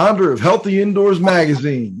 founder of Healthy Indoors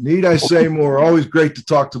Magazine. Need I say more? Always great to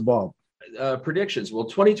talk to Bob. Predictions. Well,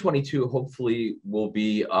 2022 hopefully will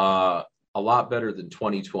be a lot better than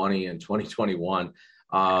 2020 and 2021.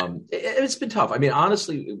 It's been tough. I mean,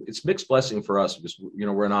 honestly, it's mixed blessing for us because,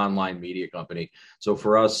 we're an online media company. So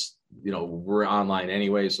for us, we're online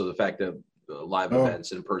anyway. So the fact that live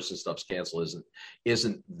events and in-person stuff's canceled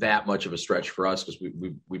isn't that much of a stretch for us because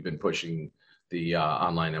we've been pushing the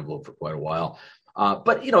online envelope for quite a while.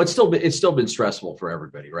 But it's still been stressful for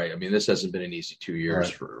everybody, right? I mean, this hasn't been an easy 2 years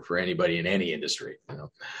for anybody in any industry.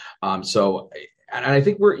 And I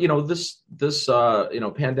think we're, this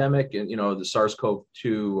pandemic and, the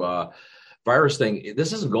SARS-CoV-2 virus thing,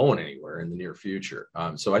 this isn't going anywhere in the near future.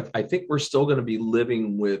 So I think we're still going to be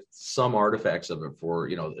living with some artifacts of it for,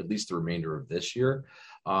 at least the remainder of this year,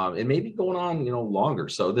 and maybe going on, longer.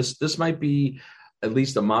 So this might be at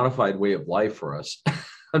least a modified way of life for us,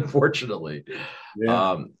 unfortunately.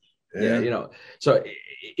 So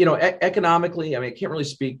economically, I mean, I can't really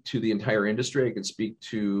speak to the entire industry. I can speak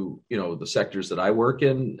to, the sectors that I work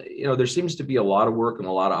in. There seems to be a lot of work and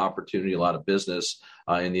a lot of opportunity, a lot of business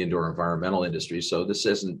in the indoor environmental industry. So this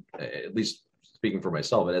isn't, at least speaking for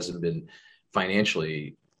myself, it hasn't been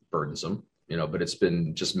financially burdensome, but it's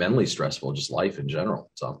been just mentally stressful, just life in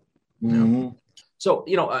general. So, So,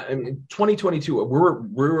 I mean, 2022, we're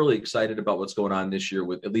really excited about what's going on this year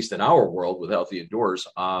with, at least in our world, with Healthy Indoors.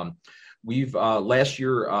 We've last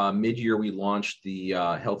year, mid-year, we launched the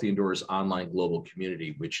Healthy Indoors online global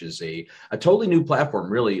community, which is a totally new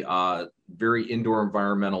platform, really very indoor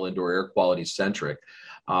environmental, indoor air quality centric.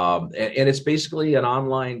 And it's basically an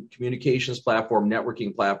online communications platform,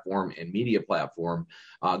 networking platform, and media platform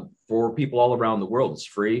for people all around the world. It's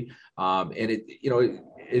free. And it,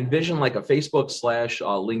 envision like a Facebook /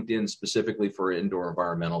 LinkedIn specifically for indoor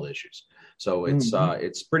environmental issues. So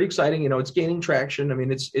it's pretty exciting. It's gaining traction. I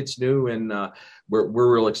mean, it's new, and we're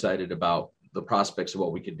real excited about the prospects of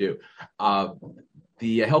what we can do.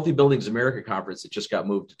 The Healthy Buildings America conference that just got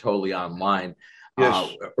moved to totally online.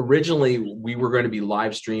 Yes. Originally, we were going to be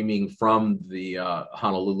live streaming from the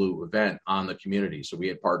Honolulu event on the community. So we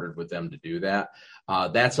had partnered with them to do that.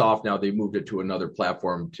 That's off now. They moved it to another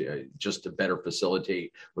platform just to better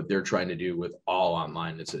facilitate what they're trying to do with all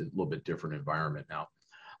online. It's a little bit different environment now.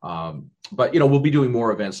 But, we'll be doing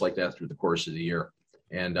more events like that through the course of the year.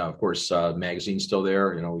 And of course, magazine's still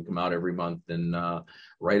there. We come out every month and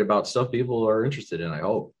write about stuff people are interested in, I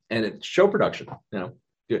hope. And it's show production,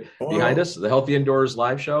 behind us, the Healthy Indoors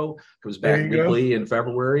live show comes back weekly in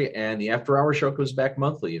February, and the After Hour show comes back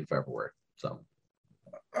monthly in February. So,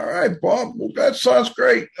 all right, Bob. Well, that sounds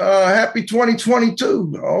great. Happy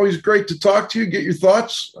 2022. Always great to talk to you. Get your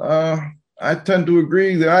thoughts. I tend to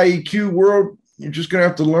agree. The IEQ world, you're just going to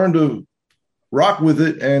have to learn to rock with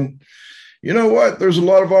it. And you know what? There's a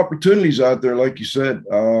lot of opportunities out there, like you said,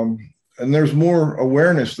 and there's more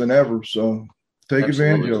awareness than ever. So take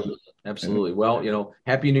advantage of it. Absolutely. Well,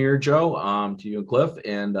 Happy New Year, Joe, to you and Cliff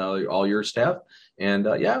and all your staff. And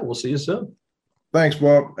we'll see you soon. Thanks,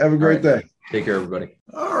 Bob. Have a great day. Take care, everybody.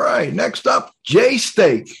 All right. Next up, Jay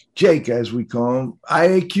Stake, Jake, as we call him,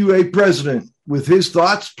 IAQA president, with his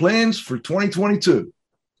thoughts, plans for 2022.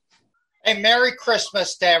 Hey, Merry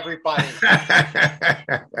Christmas to everybody.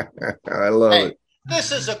 I love it.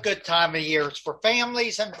 This is a good time of year. It's for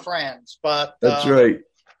families and friends. But that's right.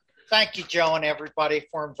 Thank you, Joe, and everybody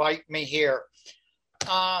for inviting me here.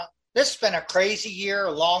 This has been a crazy year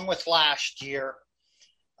along with last year.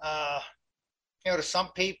 To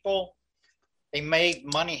some people, they made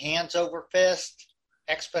money hands over fist.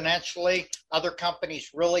 exponentially. Other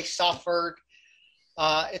companies really suffered.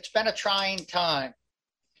 It's been a trying time.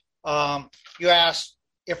 You asked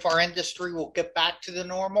if our industry will get back to the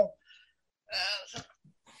normal.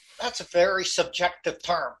 That's a very subjective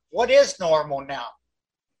term. What is normal now?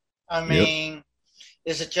 I mean,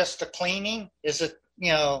 is it just the cleaning? Is it,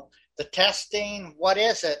 the testing? What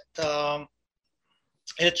is it?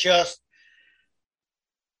 It's just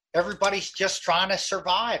everybody's just trying to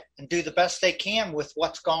survive and do the best they can with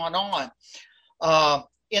what's going on.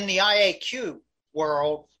 In the IAQ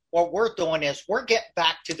world, what we're doing is we're getting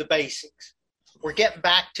back to the basics. We're getting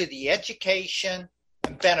back to the education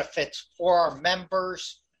and benefits for our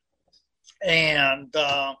members. And,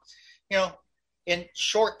 in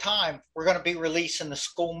short time, we're going to be releasing the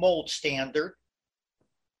school mold standard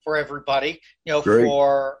for everybody, and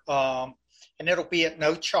it'll be at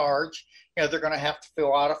no charge. They're going to have to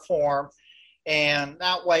fill out a form, and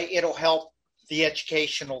that way it'll help the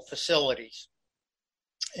educational facilities.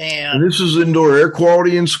 And this is indoor air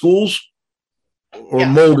quality in schools or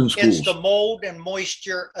mold in schools? It's the mold and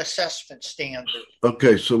moisture assessment standard.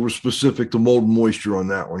 Okay, so we're specific to mold and moisture on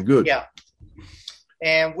that one. Good. Yeah.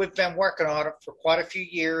 And we've been working on it for quite a few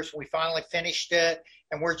years. We finally finished it,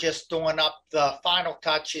 and we're just doing up the final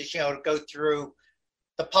touches, to go through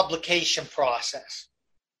the publication process.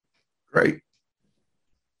 Great.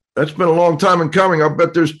 That's been a long time in coming. I'll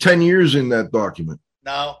bet there's 10 years in that document.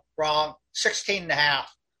 No, wrong. 16 and a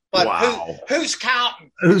half. But wow. Who's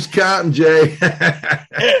counting? Who's counting, Jay?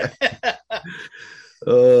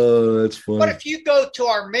 Oh, that's funny. But if you go to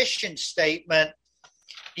our mission statement,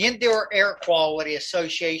 the Indoor Air Quality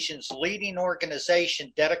Association's leading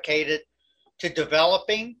organization dedicated to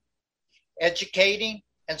developing, educating,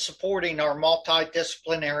 and supporting our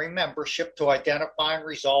multidisciplinary membership to identify and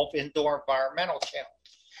resolve indoor environmental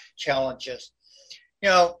challenges.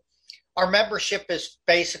 Our membership is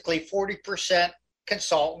basically 40%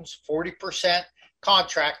 consultants, 40%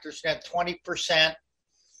 contractors, and 20%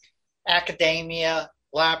 academia,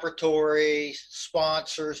 laboratories,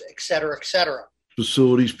 sponsors, et cetera, et cetera.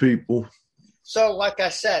 Facilities people. So, like I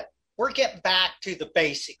said, we're getting back to the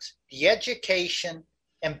basics, the education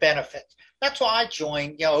and benefits. That's why I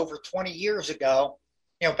joined, over 20 years ago,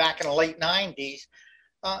 back in the late 90s.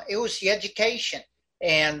 It was the education,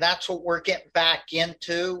 and that's what we're getting back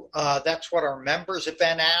into. That's what our members have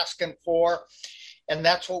been asking for, and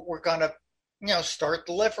that's what we're going to, start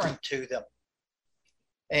delivering to them.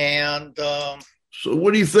 And so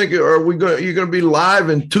what do you think? You're going to be live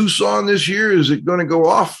in Tucson this year? Is it going to go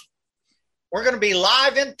off? We're going to be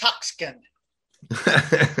live in Tucson.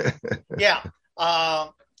 Yeah.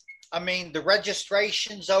 The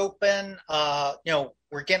registration's open.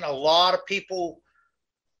 We're getting a lot of people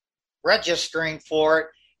registering for it,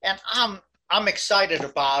 and I'm excited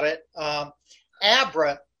about it.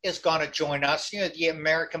 ABRA is going to join us, the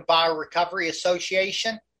American Biorecovery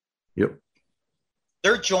Association. Yep.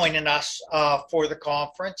 They're joining us for the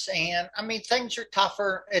conference. And, things are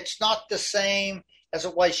tougher. It's not the same as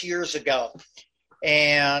it was years ago.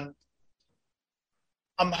 And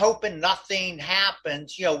I'm hoping nothing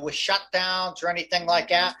happens, with shutdowns or anything like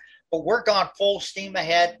that. But we're going full steam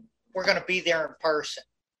ahead. We're going to be there in person.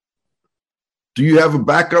 Do you have a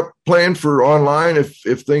backup plan for online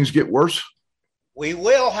if things get worse? We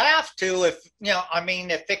will have to. If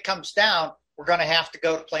it comes down, we're going to have to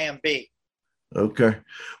go to plan B. Okay.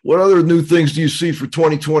 What other new things do you see for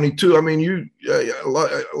 2022? A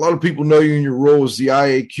lot of people know you in your role as the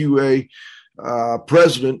IAQA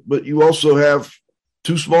president, but you also have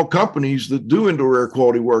two small companies that do indoor air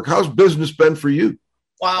quality work. How's business been for you?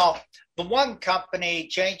 Well, the one company,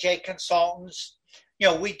 J&J Consultants,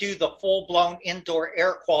 we do the full-blown indoor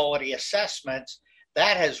air quality assessments.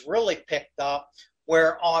 That has really picked up,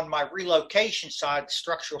 where on my relocation side,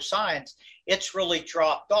 structural science, it's really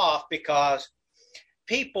dropped off because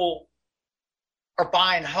people are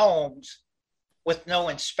buying homes with no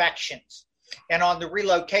inspections. And on the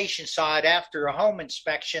relocation side, after a home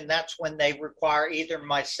inspection, that's when they require either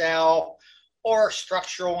myself or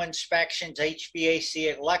structural inspections,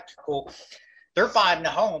 HVAC, electrical. They're buying the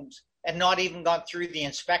homes and not even gone through the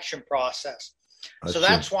inspection process. So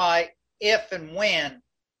that's why if and when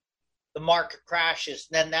the market crashes,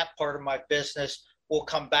 then that part of my business will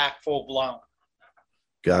come back full blown.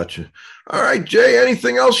 Gotcha. All right, Jay,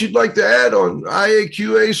 anything else you'd like to add on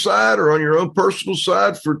IAQA side or on your own personal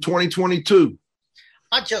side for 2022?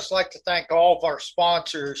 I'd just like to thank all of our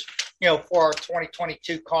sponsors, for our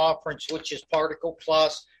 2022 conference, which is Particle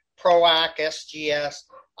Plus, PROAC, SGS,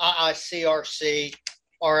 IICRC,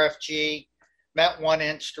 RFG, Met1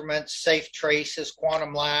 Instruments, Safe Traces,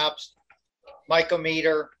 Quantum Labs,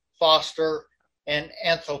 Micrometer, Foster, and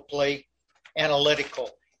Anthropy Analytical.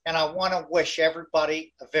 And I want to wish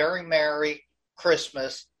everybody a very Merry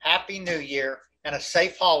Christmas, Happy New Year, and a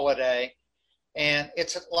safe holiday. And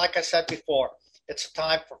it's like I said before, it's a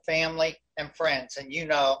time for family and friends. And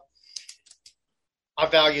I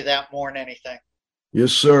value that more than anything.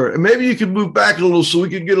 Yes, sir. And maybe you could move back a little so we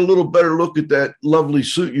could get a little better look at that lovely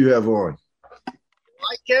suit you have on.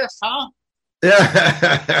 Like this, huh?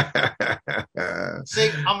 Yeah. See,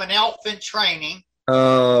 I'm an elf in training.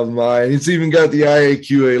 Oh, my. It's even got the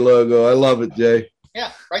IAQA logo. I love it, Jay.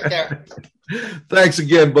 Yeah, right there. Thanks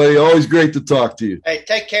again, buddy. Always great to talk to you. Hey,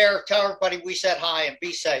 take care. Tell everybody we said hi and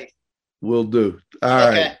be safe. Will do. All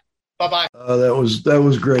right. Bye-bye. That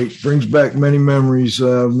was great. Brings back many memories.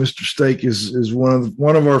 Mr. Steak is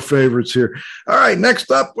one of our favorites here. All right, next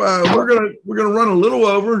up, we're gonna run a little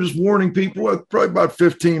over. Just warning people, probably about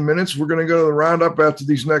 15 minutes. We're gonna go to the roundup after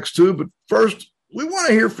these next two, but first, we want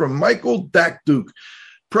to hear from Michael Dakduk,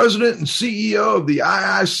 President and CEO of the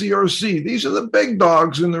IICRC. These are the big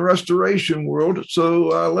dogs in the restoration world.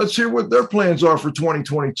 So let's hear what their plans are for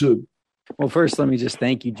 2022. Well, first, let me just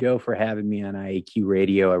thank you, Joe, for having me on IAQ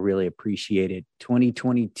Radio. I really appreciate it.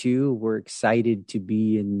 2022, we're excited to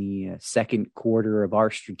be in the second quarter of our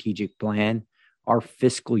strategic plan. Our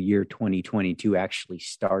fiscal year 2022 actually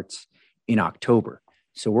starts in October.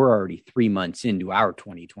 So we're already 3 months into our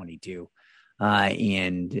 2022.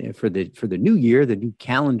 And for the new year, the new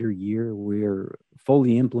calendar year, we're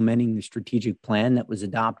fully implementing the strategic plan that was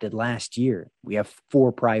adopted last year. We have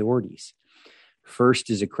 4 priorities. First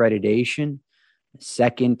is accreditation.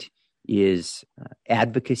 Second is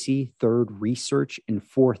advocacy. Third, research. And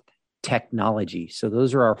fourth, technology. So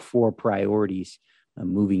those are our 4 priorities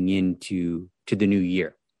moving into the new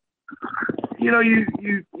year.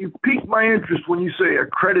 You piqued my interest when you say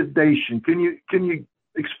accreditation. Can you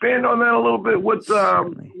expand on that a little bit?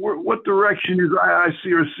 What direction is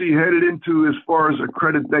IICRC headed into as far as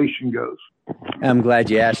accreditation goes? I'm glad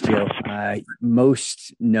you asked, Joe.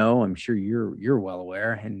 Most know, I'm sure you're well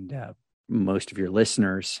aware, and most of your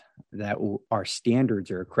listeners, that our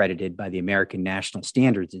standards are accredited by the American National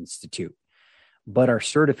Standards Institute, but our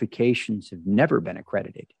certifications have never been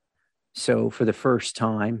accredited. So for the first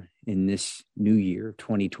time in this new year,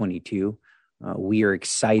 2022, we are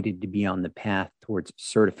excited to be on the path towards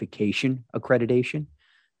certification accreditation.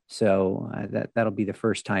 So that'll be the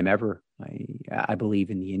first time ever, I believe,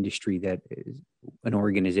 in the industry that an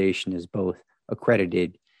organization is both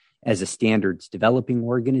accredited as a standards developing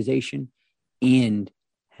organization and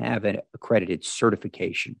have an accredited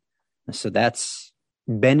certification. So that's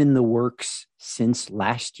been in the works since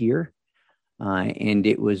last year. And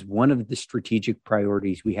it was one of the strategic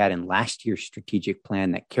priorities we had in last year's strategic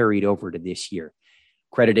plan that carried over to this year.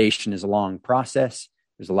 Accreditation is a long process.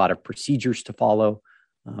 There's a lot of procedures to follow.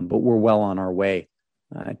 But we're well on our way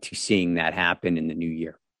to seeing that happen in the new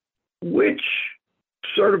year. Which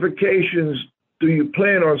certifications do you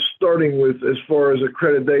plan on starting with as far as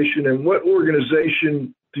accreditation, and what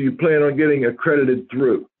organization do you plan on getting accredited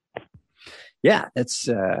through? Yeah, that's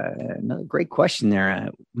another great question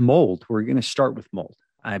there. Mold. We're going to start with mold.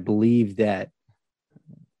 I believe that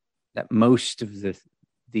most of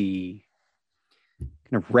the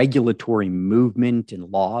kind of regulatory movement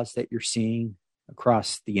and laws that you're seeing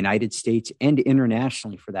across the United States and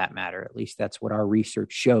internationally, for that matter, at least that's what our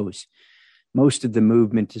research shows, most of the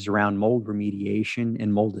movement is around mold remediation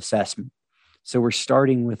and mold assessment. So we're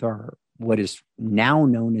starting with what is now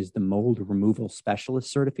known as the mold removal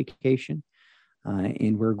specialist certification.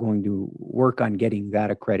 And we're going to work on getting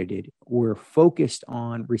that accredited. We're focused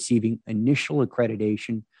on receiving initial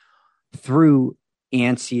accreditation through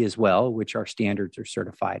ANSI as well, which our standards are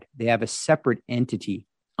certified. They have a separate entity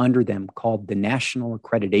under them called the National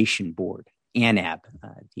Accreditation Board, ANAB,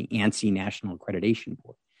 the ANSI National Accreditation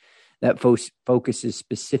Board, that focuses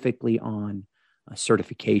specifically on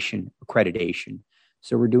certification accreditation.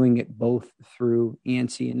 So we're doing it both through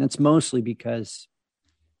ANSI, and that's mostly because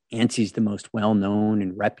ANSI is the most well-known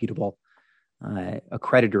and reputable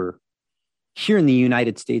accreditor here in the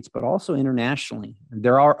United States, but also internationally.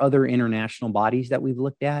 There are other international bodies that we've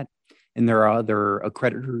looked at, and there are other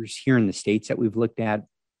accreditors here in the States that we've looked at.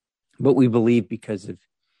 But we believe because of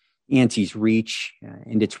ANSI's reach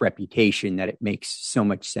and its reputation that it makes so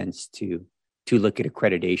much sense to look at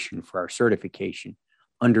accreditation for our certification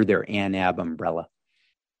under their ANAB umbrella.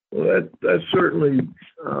 Well, that's certainly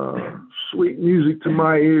sweet music to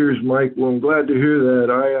my ears, Mike. Well, I'm glad to hear that.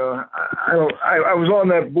 I was on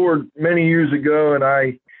that board many years ago, and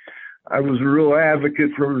I was a real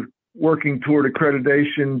advocate for working toward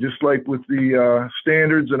accreditation, just like with the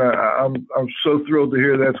standards. And I'm so thrilled to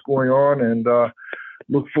hear that's going on. And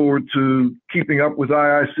look forward to keeping up with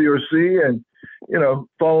IICRC and,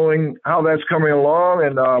 following how that's coming along.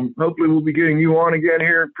 And hopefully we'll be getting you on again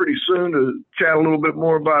here pretty soon to chat a little bit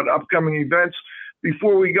more about upcoming events.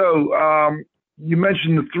 Before we go, you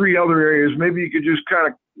mentioned the 3 other areas. Maybe you could just kind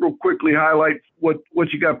of real quickly highlight what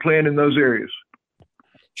you got planned in those areas.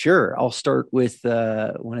 Sure. I'll start with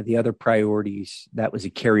one of the other priorities that was a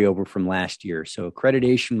carryover from last year. So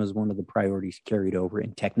accreditation was one of the priorities carried over,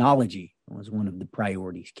 and technology was one of the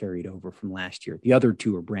priorities carried over from last year. The other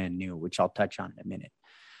 2 are brand new, which I'll touch on in a minute.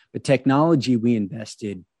 But technology, we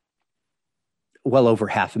invested well over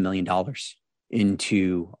 $500,000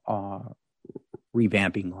 into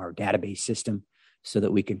revamping our database system so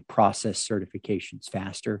that we can process certifications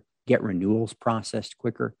faster, get renewals processed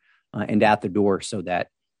quicker, and at the door so that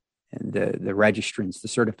the registrants, the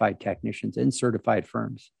certified technicians, and certified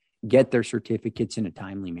firms get their certificates in a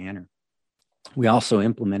timely manner. We also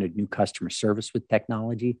implemented new customer service with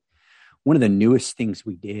technology. One of the newest things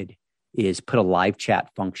we did is put a live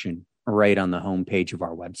chat function right on the homepage of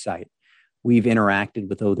our website. We've interacted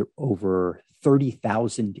with over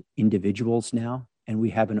 30,000 individuals now, and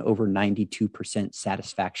we have an over 92%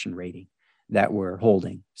 satisfaction rating that we're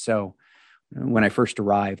holding. So when I first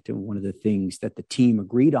arrived, one of the things that the team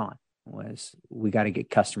agreed on was we got to get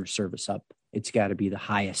customer service up. It's got to be at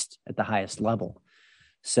the highest level.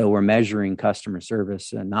 So we're measuring customer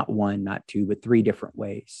service, not 1, not 2, but 3 different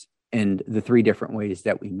ways. And the 3 different ways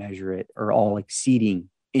that we measure it are all exceeding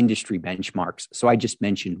industry benchmarks. So I just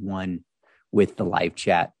mentioned one with the live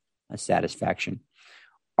chat satisfaction.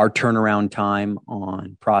 Our turnaround time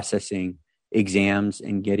on processing exams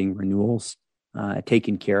and getting renewals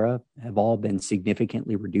taken care of have all been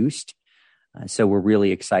significantly reduced. So we're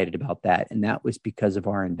really excited about that. And that was because of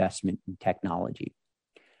our investment in technology.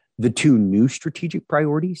 The 2 new strategic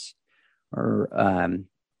priorities are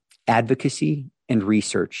advocacy and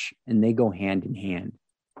research, and they go hand in hand.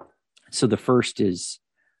 So the first is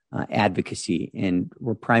advocacy, and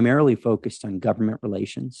we're primarily focused on government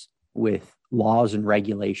relations with laws and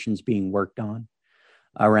regulations being worked on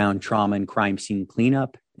around trauma and crime scene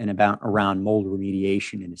cleanup and around mold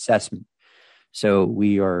remediation and assessment. So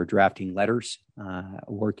we are drafting letters,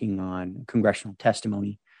 working on congressional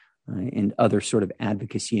testimony and other sort of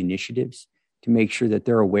advocacy initiatives to make sure that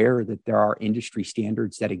they're aware that there are industry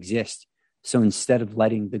standards that exist. So instead of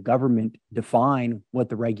letting the government define what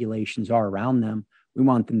the regulations are around them, we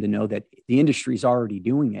want them to know that the industry is already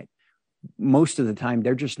doing it. Most of the time,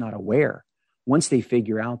 they're just not aware. Once they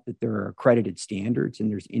figure out that there are accredited standards and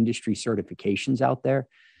there's industry certifications out there,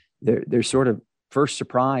 they're sort of first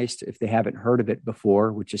surprised if they haven't heard of it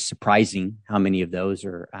before, which is surprising how many of those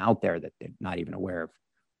are out there that they're not even aware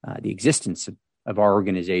of the existence of our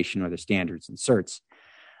organization or the standards and certs.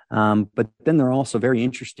 But then they're also very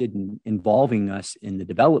interested in involving us in the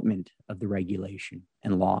development of the regulation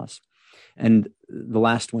and laws. And the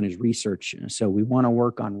last one is research. So we want to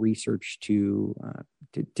work on research to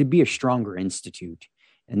be a stronger institute.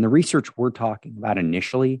 And the research we're talking about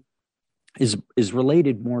initially is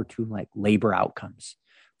related more to like labor outcomes.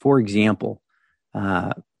 For example,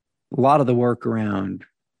 a lot of the work around,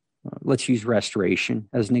 let's use restoration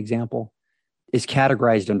as an example, is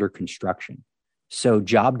categorized under construction. So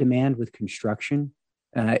job demand with construction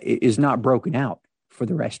is not broken out for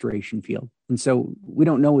the restoration field. And so we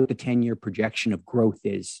don't know what the 10-year projection of growth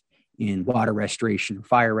is in water restoration or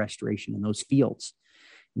fire restoration in those fields.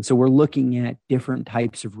 And so we're looking at different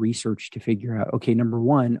types of research to figure out, okay, number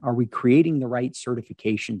one, are we creating the right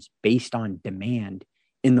certifications based on demand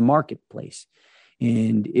in the marketplace?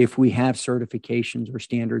 And if we have certifications or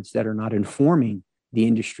standards that are not informing the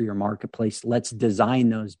industry or marketplace, let's design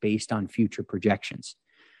those based on future projections.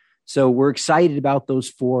 So we're excited about those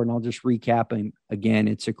 4, and I'll just recap them again.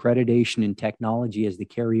 It's accreditation and technology as the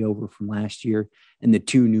carryover from last year, and the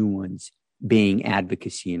 2 new ones being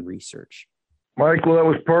advocacy and research. Michael, that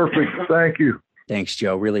was perfect. Thank you. Thanks,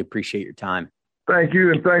 Joe. Really appreciate your time. Thank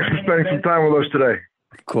you, and thanks for spending some time with us today.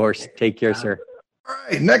 Of course. Take care, sir. All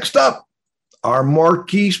right, next up, our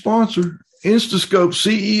marquee sponsor, Instascope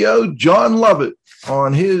CEO John Lovett,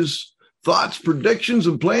 on his thoughts, predictions,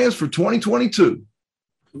 and plans for 2022.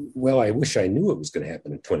 Well, I wish I knew it was going to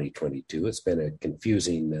happen in 2022. It's been a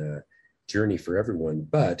confusing journey for everyone.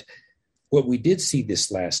 But what we did see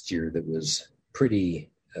this last year that was pretty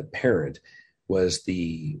apparent was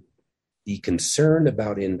the concern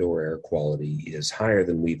about indoor air quality is higher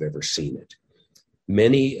than we've ever seen it.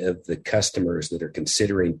 Many of the customers that are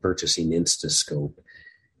considering purchasing Instascope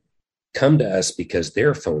come to us because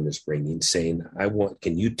their phone is ringing saying,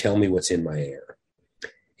 can you tell me what's in my air?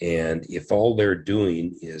 And if all they're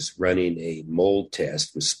doing is running a mold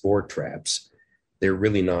test with spore traps, they're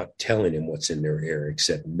really not telling him what's in their air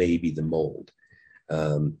except maybe the mold.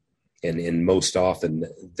 And most often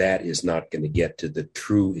that is not going to get to the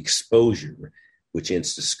true exposure, which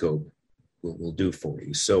Instascope will do for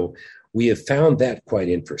you. So we have found that quite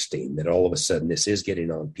interesting, that all of a sudden this is getting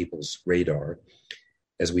on people's radar.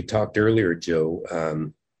 As we talked earlier,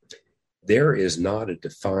 Joe, there is not a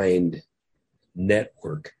defined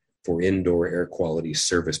network for indoor air quality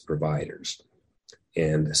service providers.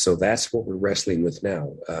 And so that's what we're wrestling with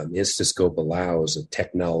now. Instascope allows a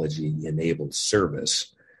technology-enabled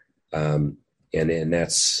service. And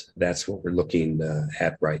that's what we're looking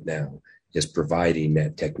at right now, is providing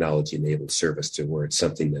that technology-enabled service to where it's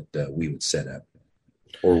something that we would set up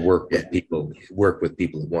or work with people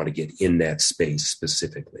that want to get in that space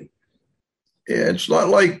specifically. Yeah, it's not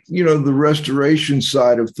like, the restoration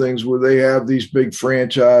side of things where they have these big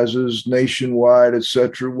franchises nationwide, et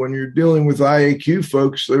cetera. When you're dealing with IAQ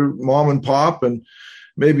folks, they're mom and pop, and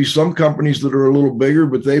maybe some companies that are a little bigger,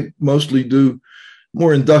 but they mostly do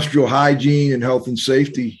more industrial hygiene and health and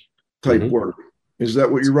safety type work. Is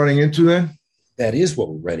that what you're running into then? That is what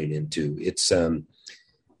we're running into. It's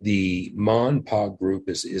the Mon Pa group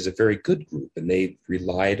is a very good group, and they've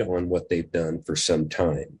relied on what they've done for some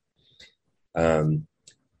time.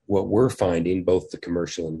 What we're finding, both the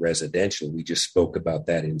commercial and residential, we just spoke about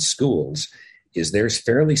that in schools, is there's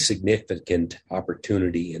fairly significant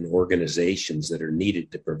opportunity in organizations that are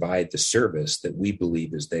needed to provide the service that we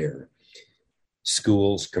believe is there.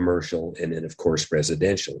 Schools, commercial, and then, of course,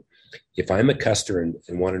 residential. If I'm a customer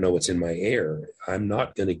and want to know what's in my air, I'm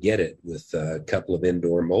not going to get it with a couple of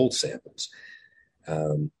indoor mold samples.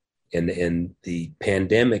 And the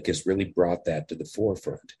pandemic has really brought that to the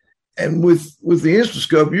forefront. And with the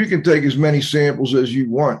Instascope, you can take as many samples as you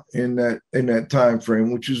want in that time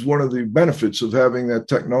frame, which is one of the benefits of having that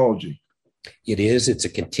technology. It is. It's a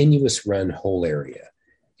continuous run whole area,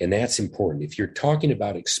 and that's important. If you're talking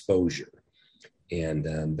about exposure, and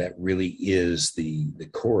that really is the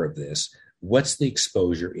core of this, what's the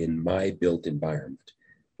exposure in my built environment,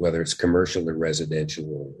 whether it's commercial or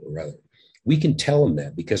residential or other? We can tell them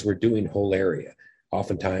that because we're doing whole area.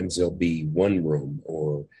 Oftentimes there'll be one room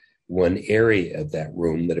or one area of that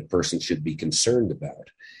room that a person should be concerned about.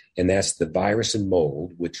 And that's the virus and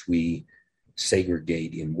mold, which we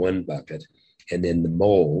segregate in one bucket, and then the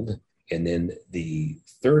mold. And then the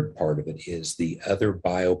third part of it is the other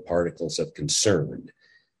bioparticles of concern.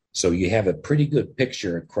 So you have a pretty good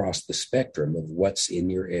picture across the spectrum of what's in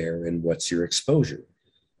your air and what's your exposure.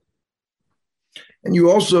 And you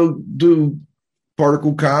also do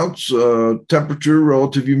particle counts, temperature,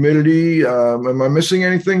 relative humidity. Am I missing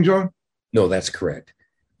anything, John? No, that's correct.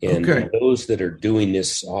 And those that are doing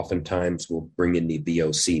this oftentimes will bring in the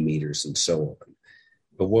VOC meters and so on.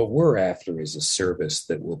 But what we're after is a service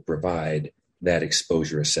that will provide that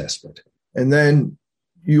exposure assessment. And then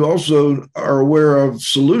you also are aware of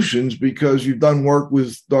solutions because you've done work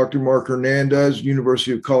with Dr. Mark Hernandez,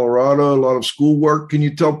 University of Colorado, a lot of school work. Can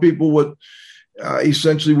you tell people what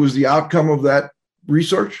essentially was the outcome of that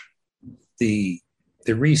research? The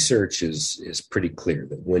research is pretty clear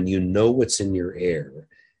that when you know what's in your air,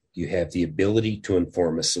 you have the ability to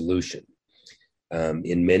inform a solution.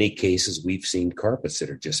 In many cases, we've seen carpets that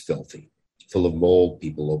are just filthy, full of mold.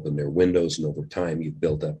 People open their windows, and over time, you've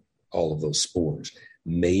built up all of those spores.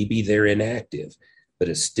 Maybe they're inactive, but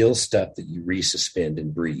it's still stuff that you resuspend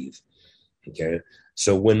and breathe. Okay,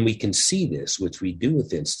 so when we can see this, which we do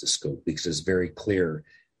with Instascope, because it's very clear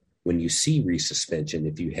when you see resuspension,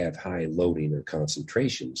 if you have high loading or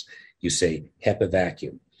concentrations, you say HEPA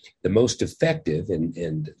vacuum. The most effective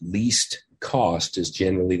and least cost is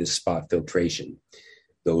generally the spot filtration.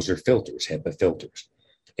 Those are filters, HEPA filters.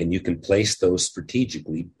 And you can place those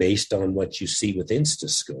strategically based on what you see with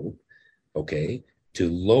Instascope, okay, to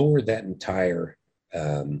lower that entire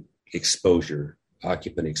exposure,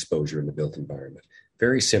 occupant exposure in the built environment.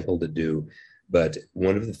 Very simple to do. But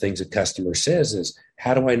one of the things a customer says is,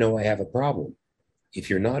 how do I know I have a problem? If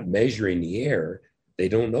you're not measuring the air, they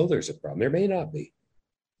don't know there's a problem. There may not be.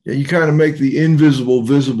 Yeah, you kind of make the invisible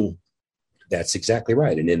visible. That's exactly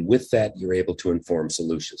right. And then with that, you're able to inform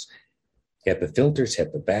solutions. HEPA filters,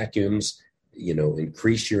 HEPA vacuums,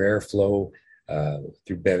 increase your airflow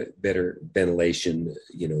through better ventilation,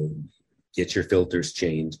 get your filters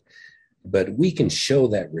changed. But we can show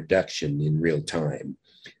that reduction in real time.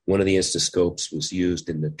 One of the Instascopes was used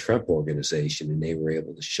in the Trump organization, and they were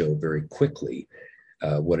able to show very quickly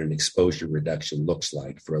what an exposure reduction looks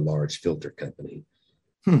like for a large filter company.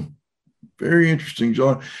 Very interesting,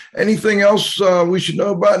 John. Anything else we should know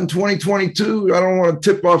about in 2022? I don't want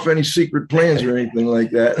to tip off any secret plans or anything like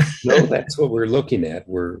that. No, that's what we're looking at.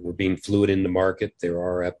 We're being fluid in the market. There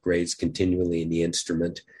are upgrades continually in the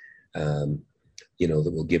instrument, that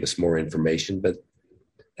will give us more information, but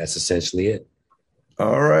that's essentially it.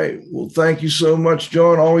 All right. Well, thank you so much,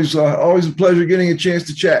 John. Always a pleasure getting a chance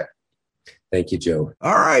to chat. Thank you, Joe.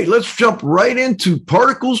 All right, let's jump right into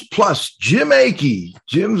Particles Plus. Jim Akey.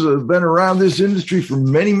 Jim's been around this industry for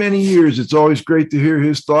many, many years. It's always great to hear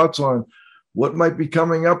his thoughts on what might be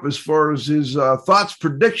coming up as far as his thoughts,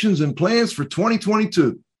 predictions, and plans for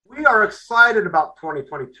 2022. We are excited about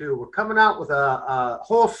 2022. We're coming out with a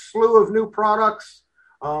whole slew of new products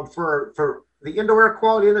for the indoor air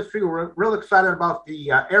quality industry. We're real excited about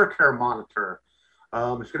the air care monitor.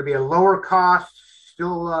 It's going to be a lower cost,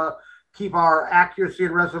 still keep our accuracy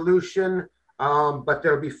and resolution, but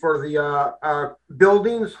there'll be for the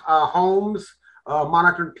buildings, homes,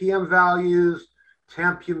 monitoring PM values,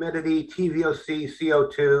 temp, humidity, TVOC,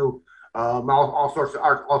 CO2, all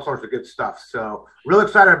sorts of good stuff. So real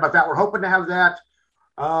excited about that. We're hoping to have that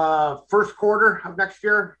first quarter of next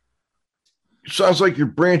year. Sounds like you're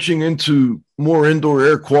branching into more indoor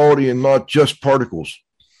air quality and not just particles.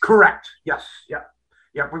 Correct. Yes. Yeah.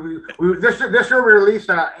 Yeah, this year we released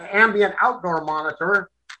an ambient outdoor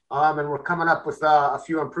monitor, and we're coming up with a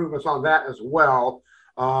few improvements on that as well.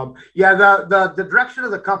 The direction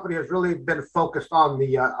of the company has really been focused on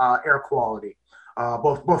the air quality,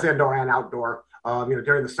 both indoor and outdoor.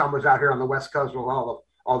 During the summers out here on the West Coast with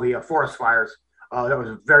all the forest fires, that was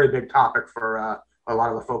a very big topic for a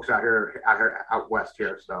lot of the folks out west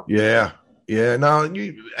here. So Yeah. Now,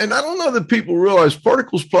 and I don't know that people realize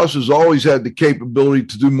Particles Plus has always had the capability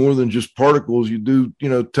to do more than just particles. You do,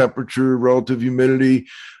 temperature, relative humidity.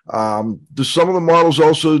 Do some of the models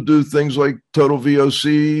also do things like total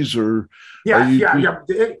VOCs or? Yeah. Any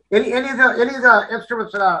of the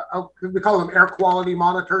instruments we call them air quality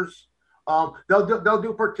monitors. They'll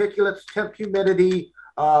do particulates, temp, humidity,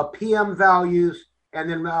 PM values, and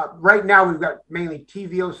then right now we've got mainly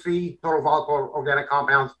TVOC, total volatile organic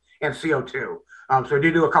compounds, and CO2. So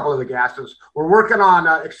we do a couple of the gases. We're working on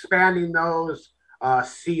expanding those,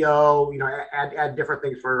 CO, add different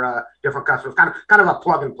things for different customers, kind of a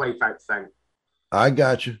plug and play type thing. I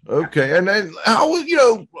got you. Okay. And then how,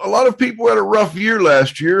 a lot of people had a rough year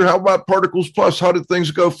last year. How about Particles Plus? How did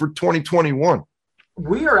things go for 2021?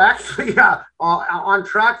 We are actually on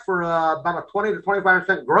track for about a 20 to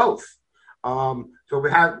 25% growth. So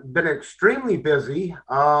we have been extremely busy.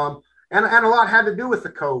 And a lot had to do with the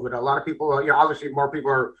COVID. A lot of people, obviously more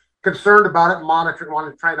people are concerned about it,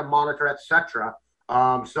 monitoring, trying to monitor, et cetera.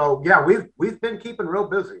 We've been keeping real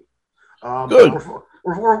busy. Good.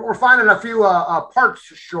 We're finding a few parts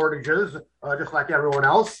shortages, just like everyone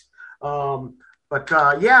else. Luckily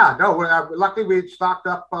we stocked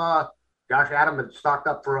up. Adam had stocked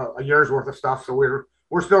up for a year's worth of stuff, so we're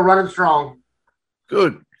still running strong.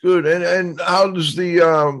 Good. And how does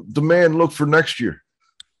the demand look for next year?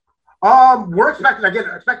 We're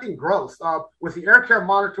expecting growth. With the air care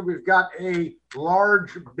monitor, we've got a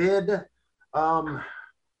large bid. I'm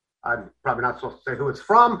probably not supposed to say who it's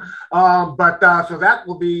from, but so that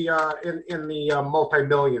will be in the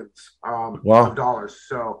multi-millions of dollars.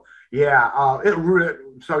 So I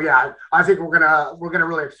think we're gonna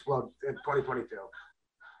really explode in 2022.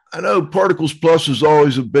 I know Particles Plus is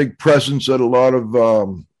always a big presence at a lot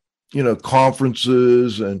of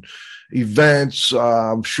conferences and events.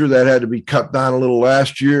 I'm sure that had to be cut down a little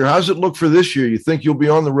last year. How's it look for this year? You think you'll be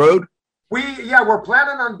on the road? We're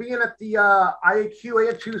planning on being at the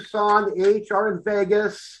IAQA in Tucson, the AHR in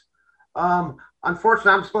Vegas.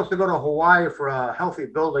 Unfortunately, I'm supposed to go to Hawaii for a Healthy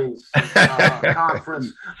Buildings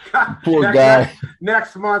conference. Poor guy.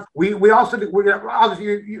 Next month. We also do,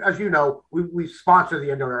 obviously, as you know, we sponsor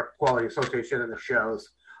the Indoor Air Quality Association and the shows.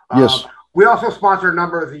 Yes. We also sponsor a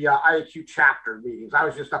number of the IAQ chapter meetings. I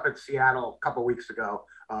was just up in Seattle a couple of weeks ago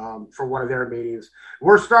for one of their meetings.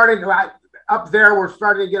 We're starting to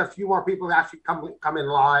get a few more people that actually come in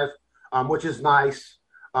live, which is nice.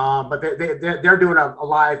 But they're doing a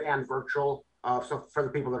live and virtual. So for the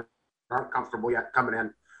people that aren't comfortable yet coming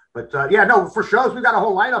in, but for shows we've got a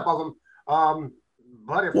whole lineup of them.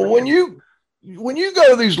 When you go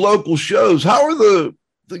to these local shows, how are the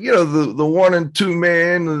 1 and 2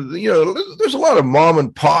 man? There's a lot of mom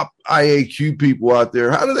and pop IAQ people out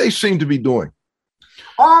there. How do they seem to be doing?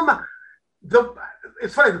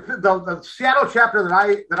 It's funny. The Seattle chapter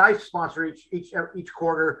that I sponsor each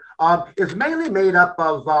quarter is mainly made up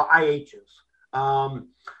of IHs.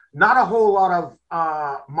 Not a whole lot of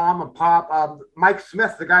mom and pop. Mike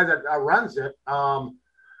Smith, the guy that runs it,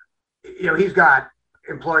 he's got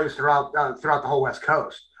employees throughout the whole West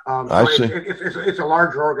Coast. So I see. It's a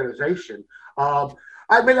larger organization. I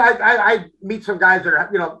mean, I meet some guys that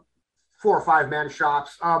are 4 or 5 man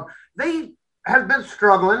shops. They have been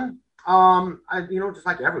struggling. Just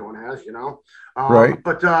like everyone has, right.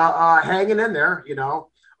 But hanging in there,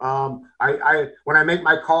 I when I make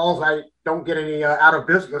my calls, I don't get any out of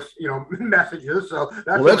business, messages. So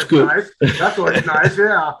that's good. Nice. That's always nice.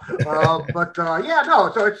 Yeah.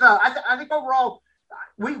 So it's I think overall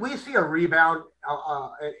we see a rebound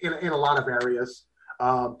in a lot of areas.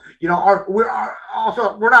 We're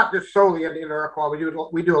not just solely in air quality.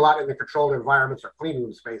 We do a lot in the controlled environments or clean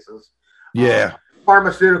room spaces. Yeah.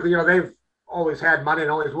 Pharmaceutical, they've always had money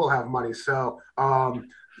and always will have money. So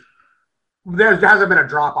there hasn't been a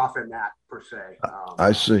drop off in that per se.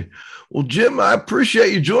 I see. Well, Jim, I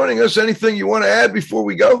appreciate you joining us. Anything you want to add before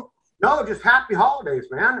we go? No, just happy holidays,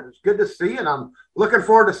 man. It's good to see you, and I'm looking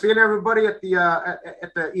forward to seeing everybody at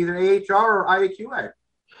the either AHR or IAQA.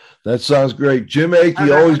 That sounds great. Jim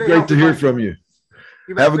Akey, always great to hear from you.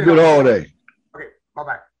 Have a good holiday. Okay,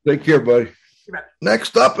 bye-bye. Take care, buddy.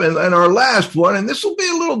 Next up, and our last one, and this will be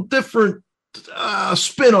a little different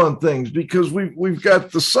spin on things because we've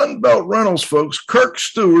got the Sunbelt Rentals folks, Kirk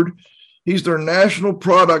Stewart. He's their national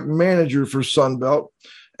product manager for Sunbelt.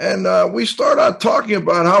 And we start out talking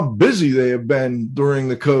about how busy they have been during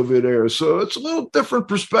the COVID era. So it's a little different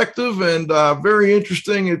perspective and very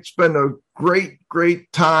interesting. It's been a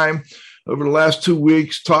great time over the last 2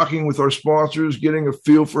 weeks talking with our sponsors, getting a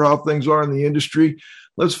feel for how things are in the industry.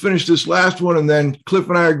 Let's finish this last one, and then Cliff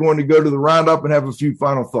and I are going to go to the roundup and have a few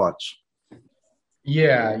final thoughts.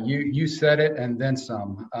 Yeah, you said it, and then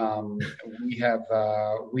some. We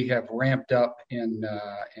have ramped up in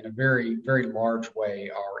a very large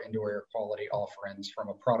way our indoor air quality offerings from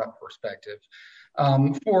a product perspective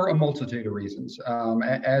for a multitude of reasons.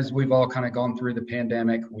 As we've all kind of gone through the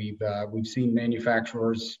pandemic, we've seen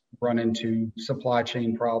manufacturers run into supply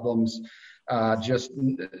chain problems. Just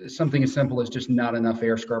something as simple as just not enough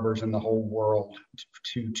air scrubbers in the whole world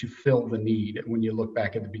to fill the need when you look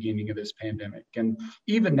back at the beginning of this pandemic. And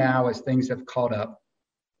even now, as things have caught up,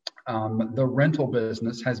 the rental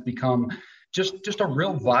business has become just a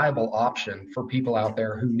real viable option for people out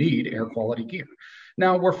there who need air quality gear.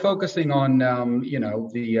 Now we're focusing on,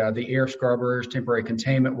 the air scrubbers, temporary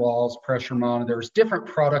containment walls, pressure monitors, different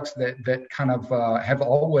products that kind of have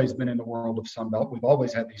always been in the world of Sunbelt. We've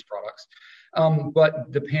always had these products.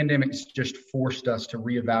 But the pandemic's just forced us to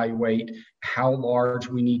reevaluate how large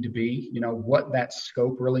we need to be, what that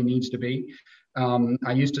scope really needs to be.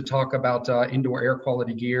 I used to talk about indoor air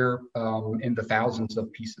quality gear in the thousands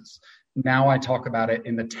of pieces. Now I talk about it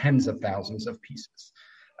in the tens of thousands of pieces.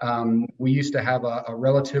 We used to have a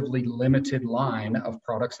relatively limited line of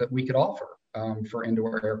products that we could offer for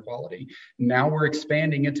indoor air quality. Now we're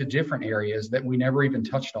expanding into different areas that we never even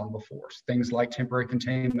touched on before. Things like temporary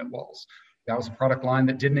containment walls. That was a product line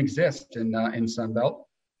that didn't exist in Sunbelt.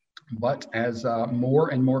 But as more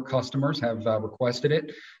and more customers have requested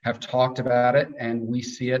it, have talked about it, and we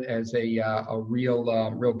see it as a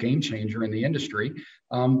real game changer in the industry,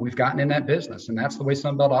 we've gotten in that business, and that's the way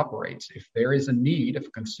Sunbelt operates. If there is a need, if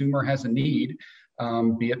a consumer has a need,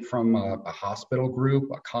 be it from a hospital group,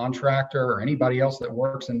 a contractor, or anybody else that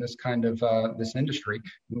works in this kind of this industry,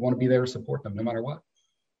 we want to be there to support them no matter what.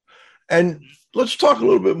 And let's talk a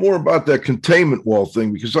little bit more about that containment wall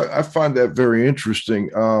thing, because I find that very interesting.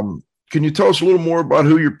 Can you tell us a little more about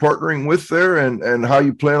who you're partnering with there and how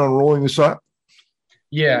you plan on rolling this out?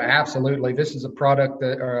 Yeah, absolutely. This is a project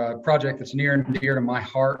that's near and dear to my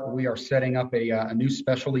heart. We are setting up a new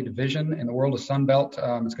specialty division in the world of Sunbelt.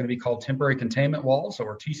 It's going to be called Temporary Containment Walls,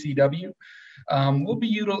 or TCW. We'll be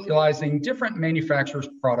utilizing different manufacturers'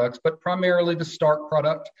 products, but primarily the Stark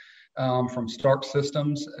product. From Stark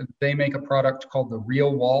Systems. They make a product called the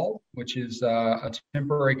Real Wall, which is a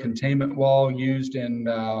temporary containment wall used in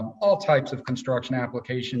all types of construction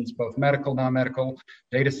applications, both medical, non-medical,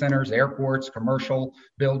 data centers, airports, commercial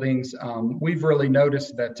buildings. We've really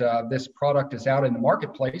noticed that this product is out in the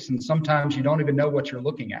marketplace, and sometimes you don't even know what you're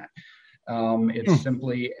looking at. It's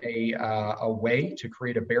simply a way to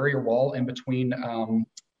create a barrier wall in between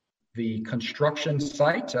the construction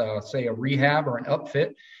site, say a rehab or an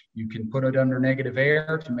upfit. You can put it under negative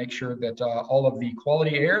air to make sure that all of the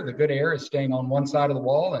quality air, the good air, is staying on one side of the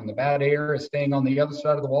wall and the bad air is staying on the other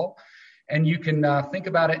side of the wall. And you can think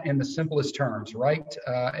about it in the simplest terms, right?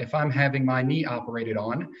 If I'm having my knee operated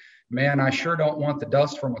on, man, I sure don't want the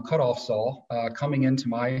dust from a cutoff saw coming into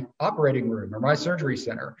my operating room or my surgery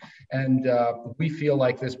center. And we feel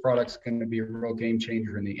like this product's going to be a real game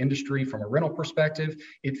changer in the industry from a rental perspective.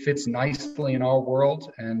 It fits nicely in our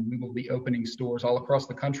world, and we will be opening stores all across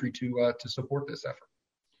the country to support this effort.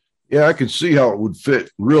 Yeah, I can see how it would fit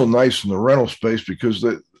real nice in the rental space, because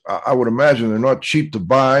I would imagine they're not cheap to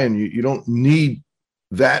buy, and you don't need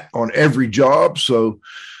that on every job. So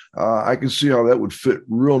I can see how that would fit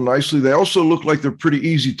real nicely. They also look like they're pretty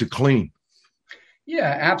easy to clean.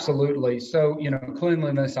 Yeah, absolutely. So,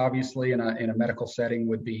 cleanliness, obviously, in a medical setting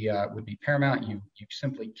would be paramount. You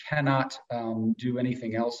simply cannot do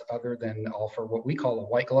anything else other than offer what we call a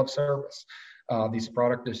white glove service. This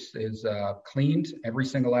product is cleaned every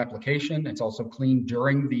single application. It's also cleaned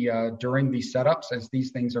during the setups, as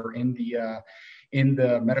these things are in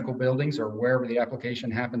the medical buildings or wherever the application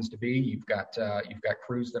happens to be. You've got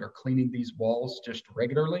crews that are cleaning these walls just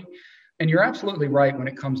regularly. And you're absolutely right when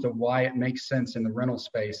it comes to why it makes sense in the rental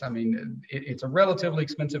space. I mean, it's a relatively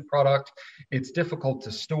expensive product. It's difficult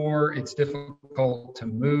to store. It's difficult to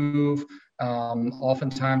move.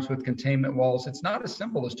 Oftentimes with containment walls, it's not as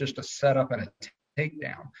simple as just a setup and a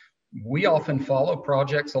takedown. We often follow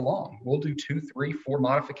projects along. We'll do 2, 3, 4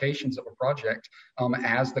 modifications of a project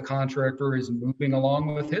as the contractor is moving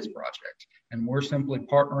along with his project. And we're simply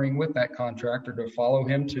partnering with that contractor to follow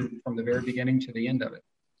him from the very beginning to the end of it.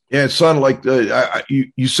 Yeah, it sounded like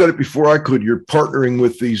you said it before I could. You're partnering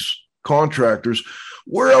with these contractors.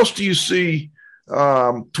 Where else do you see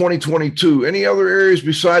 2022? Any other areas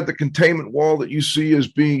beside the containment wall that you see as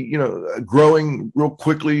being, growing real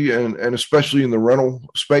quickly, and especially in the rental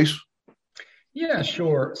space? Yeah,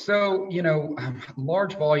 sure. So,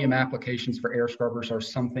 large volume applications for air scrubbers are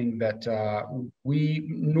something that we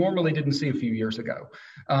normally didn't see a few years ago.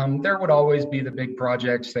 There would always be the big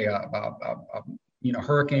projects, say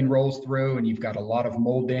hurricane rolls through and you've got a lot of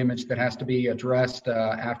mold damage that has to be addressed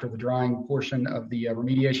after the drying portion of the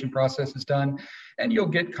remediation process is done. And you'll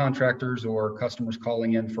get contractors or customers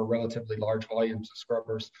calling in for relatively large volumes of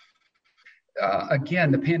scrubbers.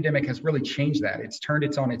 Again, the pandemic has really changed that. It's turned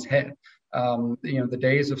it on its head. The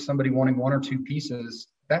days of somebody wanting 1 or 2 pieces,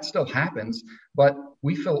 that still happens, but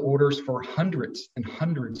we fill orders for hundreds and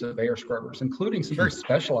hundreds of air scrubbers, including some very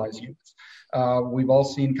specialized units. We've all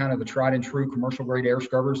seen kind of the tried and true commercial grade air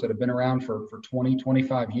scrubbers that have been around for 20,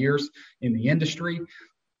 25 years in the industry.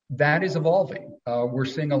 That is evolving. We're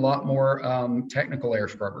seeing a lot more technical air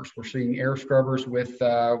scrubbers. We're seeing air scrubbers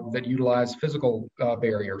that utilize physical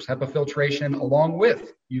barriers, HEPA filtration, along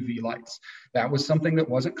with UV lights. That was something that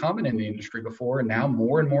wasn't common in the industry before, and now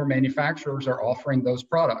more and more manufacturers are offering those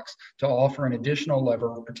products to offer an additional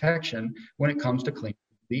level of protection when it comes to cleaning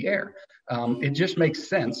the air. It just makes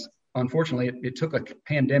sense. Unfortunately, it took a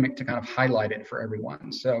pandemic to kind of highlight it for everyone.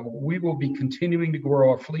 So we will be continuing to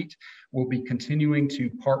grow our fleet. We'll be continuing to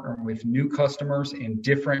partner with new customers in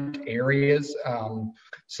different areas.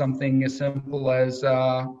 Something as simple as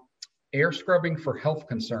air scrubbing for health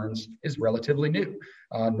concerns is relatively new.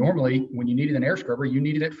 Normally, when you needed an air scrubber, you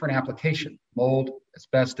needed it for an application, mold,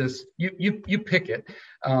 asbestos, you pick it.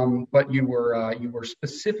 But you were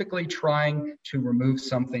specifically trying to remove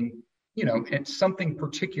something, it's something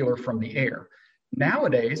particular from the air.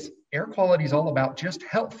 Nowadays, air quality is all about just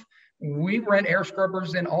health. We rent air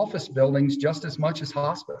scrubbers in office buildings just as much as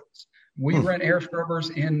hospitals. We rent air scrubbers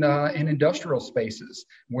in industrial spaces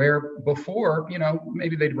where before,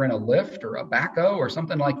 maybe they'd rent a lift or a backhoe or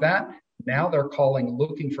something like that. Now they're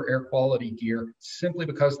looking for air quality gear simply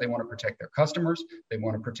because they want to protect their customers, they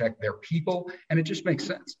want to protect their people, and it just makes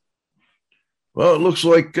sense. Well, it looks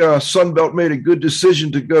like Sunbelt made a good decision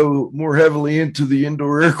to go more heavily into the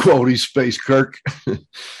indoor air quality space, Kirk.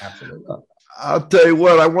 Absolutely. I'll tell you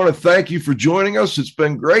what, I want to thank you for joining us. It's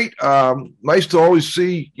been great. Nice to always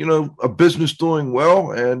see, a business doing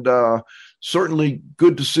well, and certainly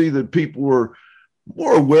good to see that people are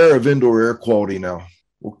more aware of indoor air quality now.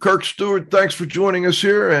 Well, Kirk Stewart, thanks for joining us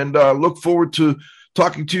here, and look forward to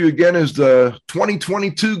talking to you again as the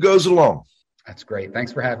 2022 goes along. That's great.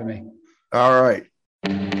 Thanks for having me. All right.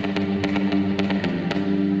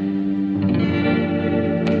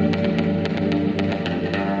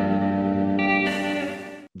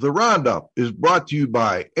 The Roundup is brought to you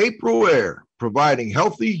by April Air, providing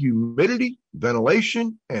healthy humidity,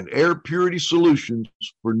 ventilation, and air purity solutions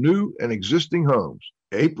for new and existing homes.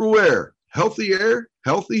 April Air, healthy air,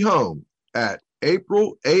 healthy home at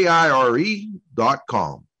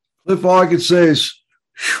aprilaire.com. Cliff, all I can say is,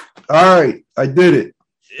 all right, I did it.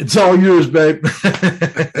 It's all yours, babe.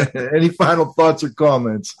 Any final thoughts or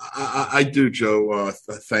comments? I do, Joe.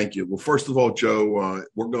 Thank you. Well, first of all, Joe,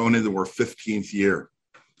 we're going into our 15th year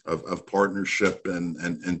of partnership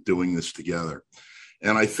and doing this together.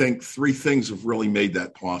 And I think three things have really made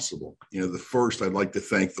that possible. The first, I'd like to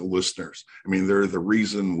thank the listeners. I mean, they're the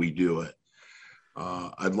reason we do it.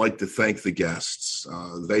 I'd like to thank the guests.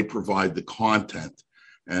 They provide the content,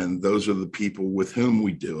 and those are the people with whom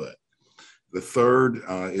we do it. The third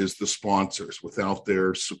is the sponsors. Without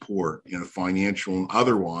their support, financial and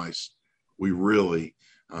otherwise, we really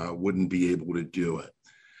wouldn't be able to do it.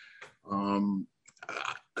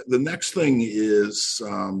 The next thing is,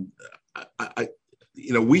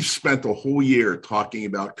 we've spent a whole year talking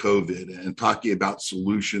about COVID and talking about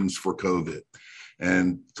solutions for COVID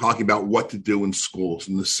and talking about what to do in schools.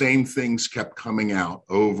 And the same things kept coming out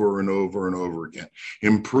over and over and over again.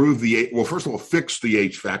 First of all, fix the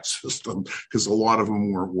HVAC system because a lot of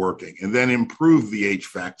them weren't working, and then improve the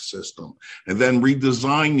HVAC system, and then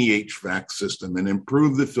redesign the HVAC system and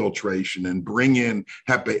improve the filtration and bring in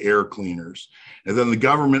HEPA air cleaners. And then the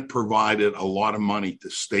government provided a lot of money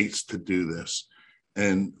to states to do this.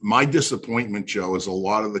 And my disappointment, Joe, is a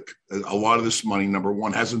lot of this money, number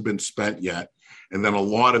one, hasn't been spent yet. And then a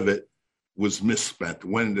lot of it was misspent,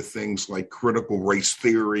 went into things like critical race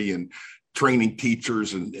theory and training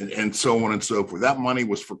teachers and so on and so forth. That money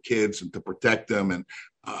was for kids and to protect them. And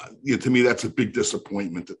to me, that's a big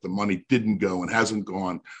disappointment that the money didn't go and hasn't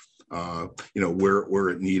gone where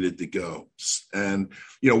it needed to go. And,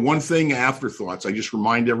 one thing, afterthoughts, I just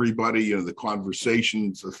remind everybody, the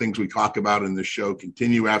conversations, the things we talk about in the show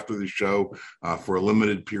continue after the show for a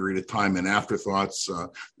limited period of time. And afterthoughts,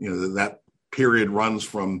 that period runs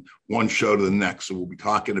from one show to the next. So we'll be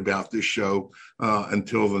talking about this show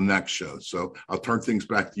until the next show. So I'll turn things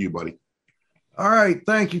back to you, buddy. All right.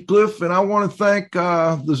 Thank you, Cliff. And I want to thank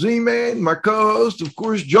the Z-Man, my co-host. Of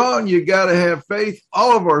course, John, you got to have faith.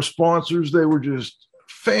 All of our sponsors, they were just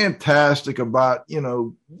fantastic about,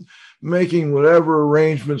 making whatever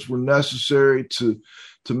arrangements were necessary to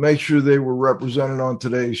make sure they were represented on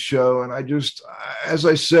today's show. And I just, as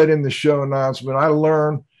I said in the show announcement, I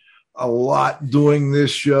learned a lot doing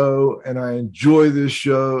this show, and I enjoy this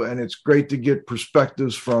show, and it's great to get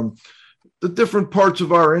perspectives from the different parts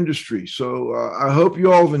of our industry. So I hope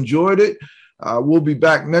you all have enjoyed it. We'll be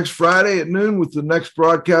back next Friday at noon with the next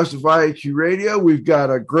broadcast of IAQ Radio. We've got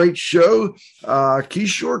a great show.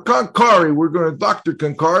 Kishore Kankari, Dr.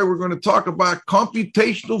 Kankari, we're going to talk about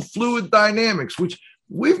computational fluid dynamics, which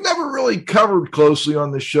we've never really covered closely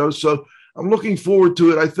on this show. So I'm looking forward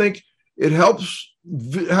to it. I think it helps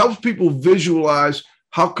people visualize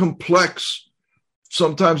how complex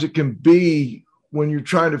sometimes it can be when you're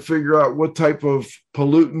trying to figure out what type of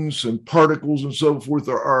pollutants and particles and so forth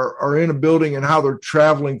are in a building and how they're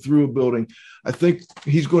traveling through a building. I think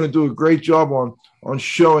he's going to do a great job on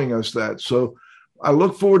showing us that. So I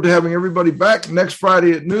look forward to having everybody back next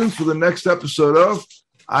Friday at noon for the next episode of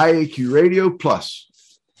IAQ Radio Plus.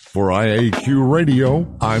 For IAQ Radio,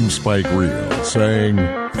 I'm Spike Reel saying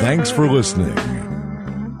thanks for listening.